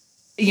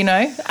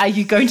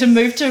you going to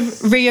move to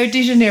Rio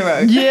de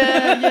Janeiro?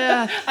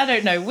 Yeah. I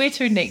don't know. Where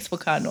to next for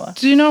Kānoa?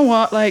 Do you know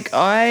what?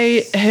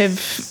 I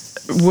have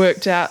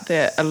worked out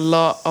that a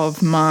lot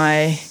of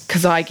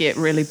because I get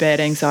really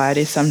bad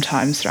anxiety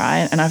sometimes,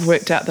 right? And I've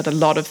worked out that a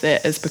lot of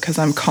that is because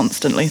I'm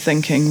constantly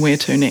thinking, where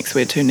to next?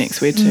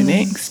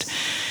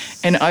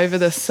 And over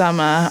the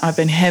summer, I've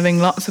been having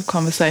lots of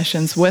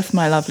conversations with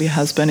my lovely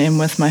husband and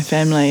with my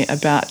family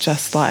about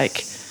just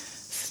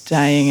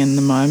staying in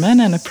the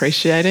moment and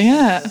appreciating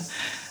it.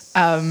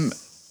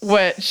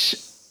 Which,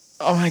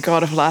 oh my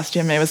God, if last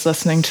year me was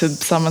listening to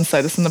someone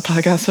say this in the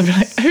podcast, I'd be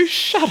like, oh,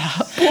 shut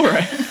up,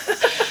 boring.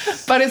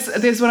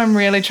 But there's what I'm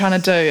really trying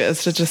to do,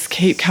 is to just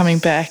keep coming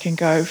back and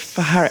go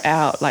far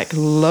out,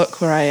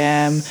 look where I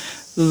am,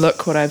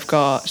 look what I've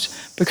got.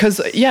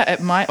 Because, yeah, it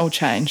might all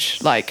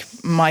change.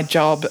 My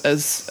job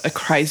is a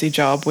crazy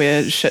job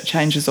where shit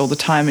changes all the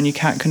time and you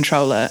can't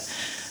control it.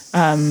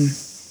 And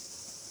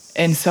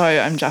so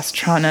I'm just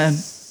trying to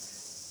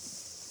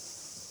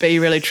be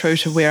really true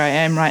to where I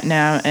am right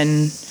now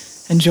and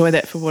enjoy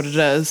that for what it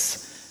is,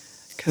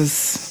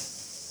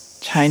 because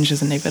change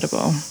is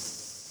inevitable.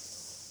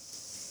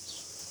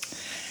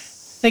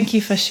 Thank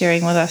you for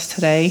sharing with us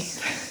today.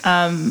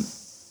 And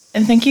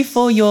thank you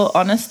for your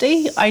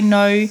honesty. I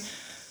know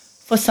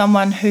for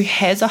someone who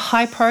has a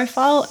high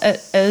profile,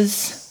 it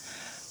is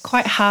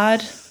quite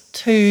hard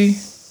to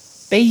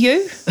be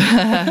you.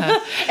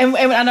 and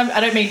I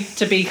don't mean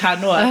to be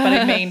Kānoa, but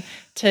I mean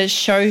to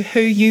show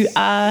who you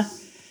are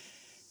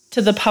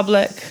to the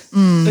public,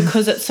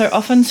 because it's so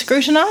often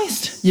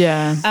scrutinised.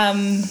 Yeah.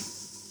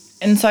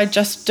 And so I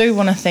just do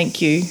want to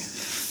thank you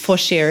for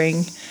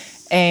sharing,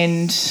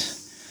 and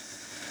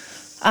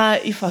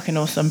you're fucking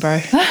awesome, bro.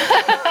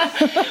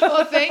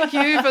 Well, thank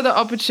you for the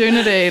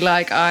opportunity.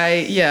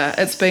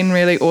 It's been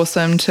really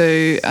awesome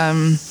to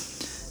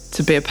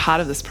be a part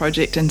of this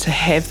project and to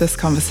have this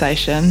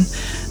conversation.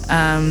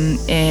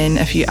 And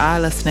if you are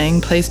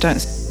listening, please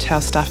don't tell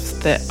stuff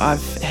that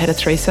I've had a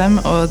threesome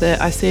or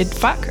that I said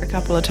fuck a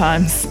couple of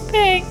times.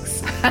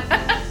 Thanks.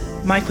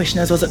 My question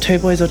is, was it 2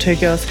 boys or 2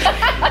 girls?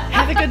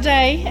 Have a good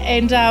day,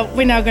 and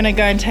we're now going to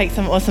go and take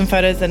some awesome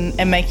photos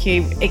and make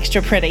you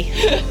extra pretty.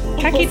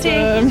 Ka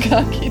kite.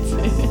 Ka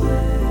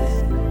kite.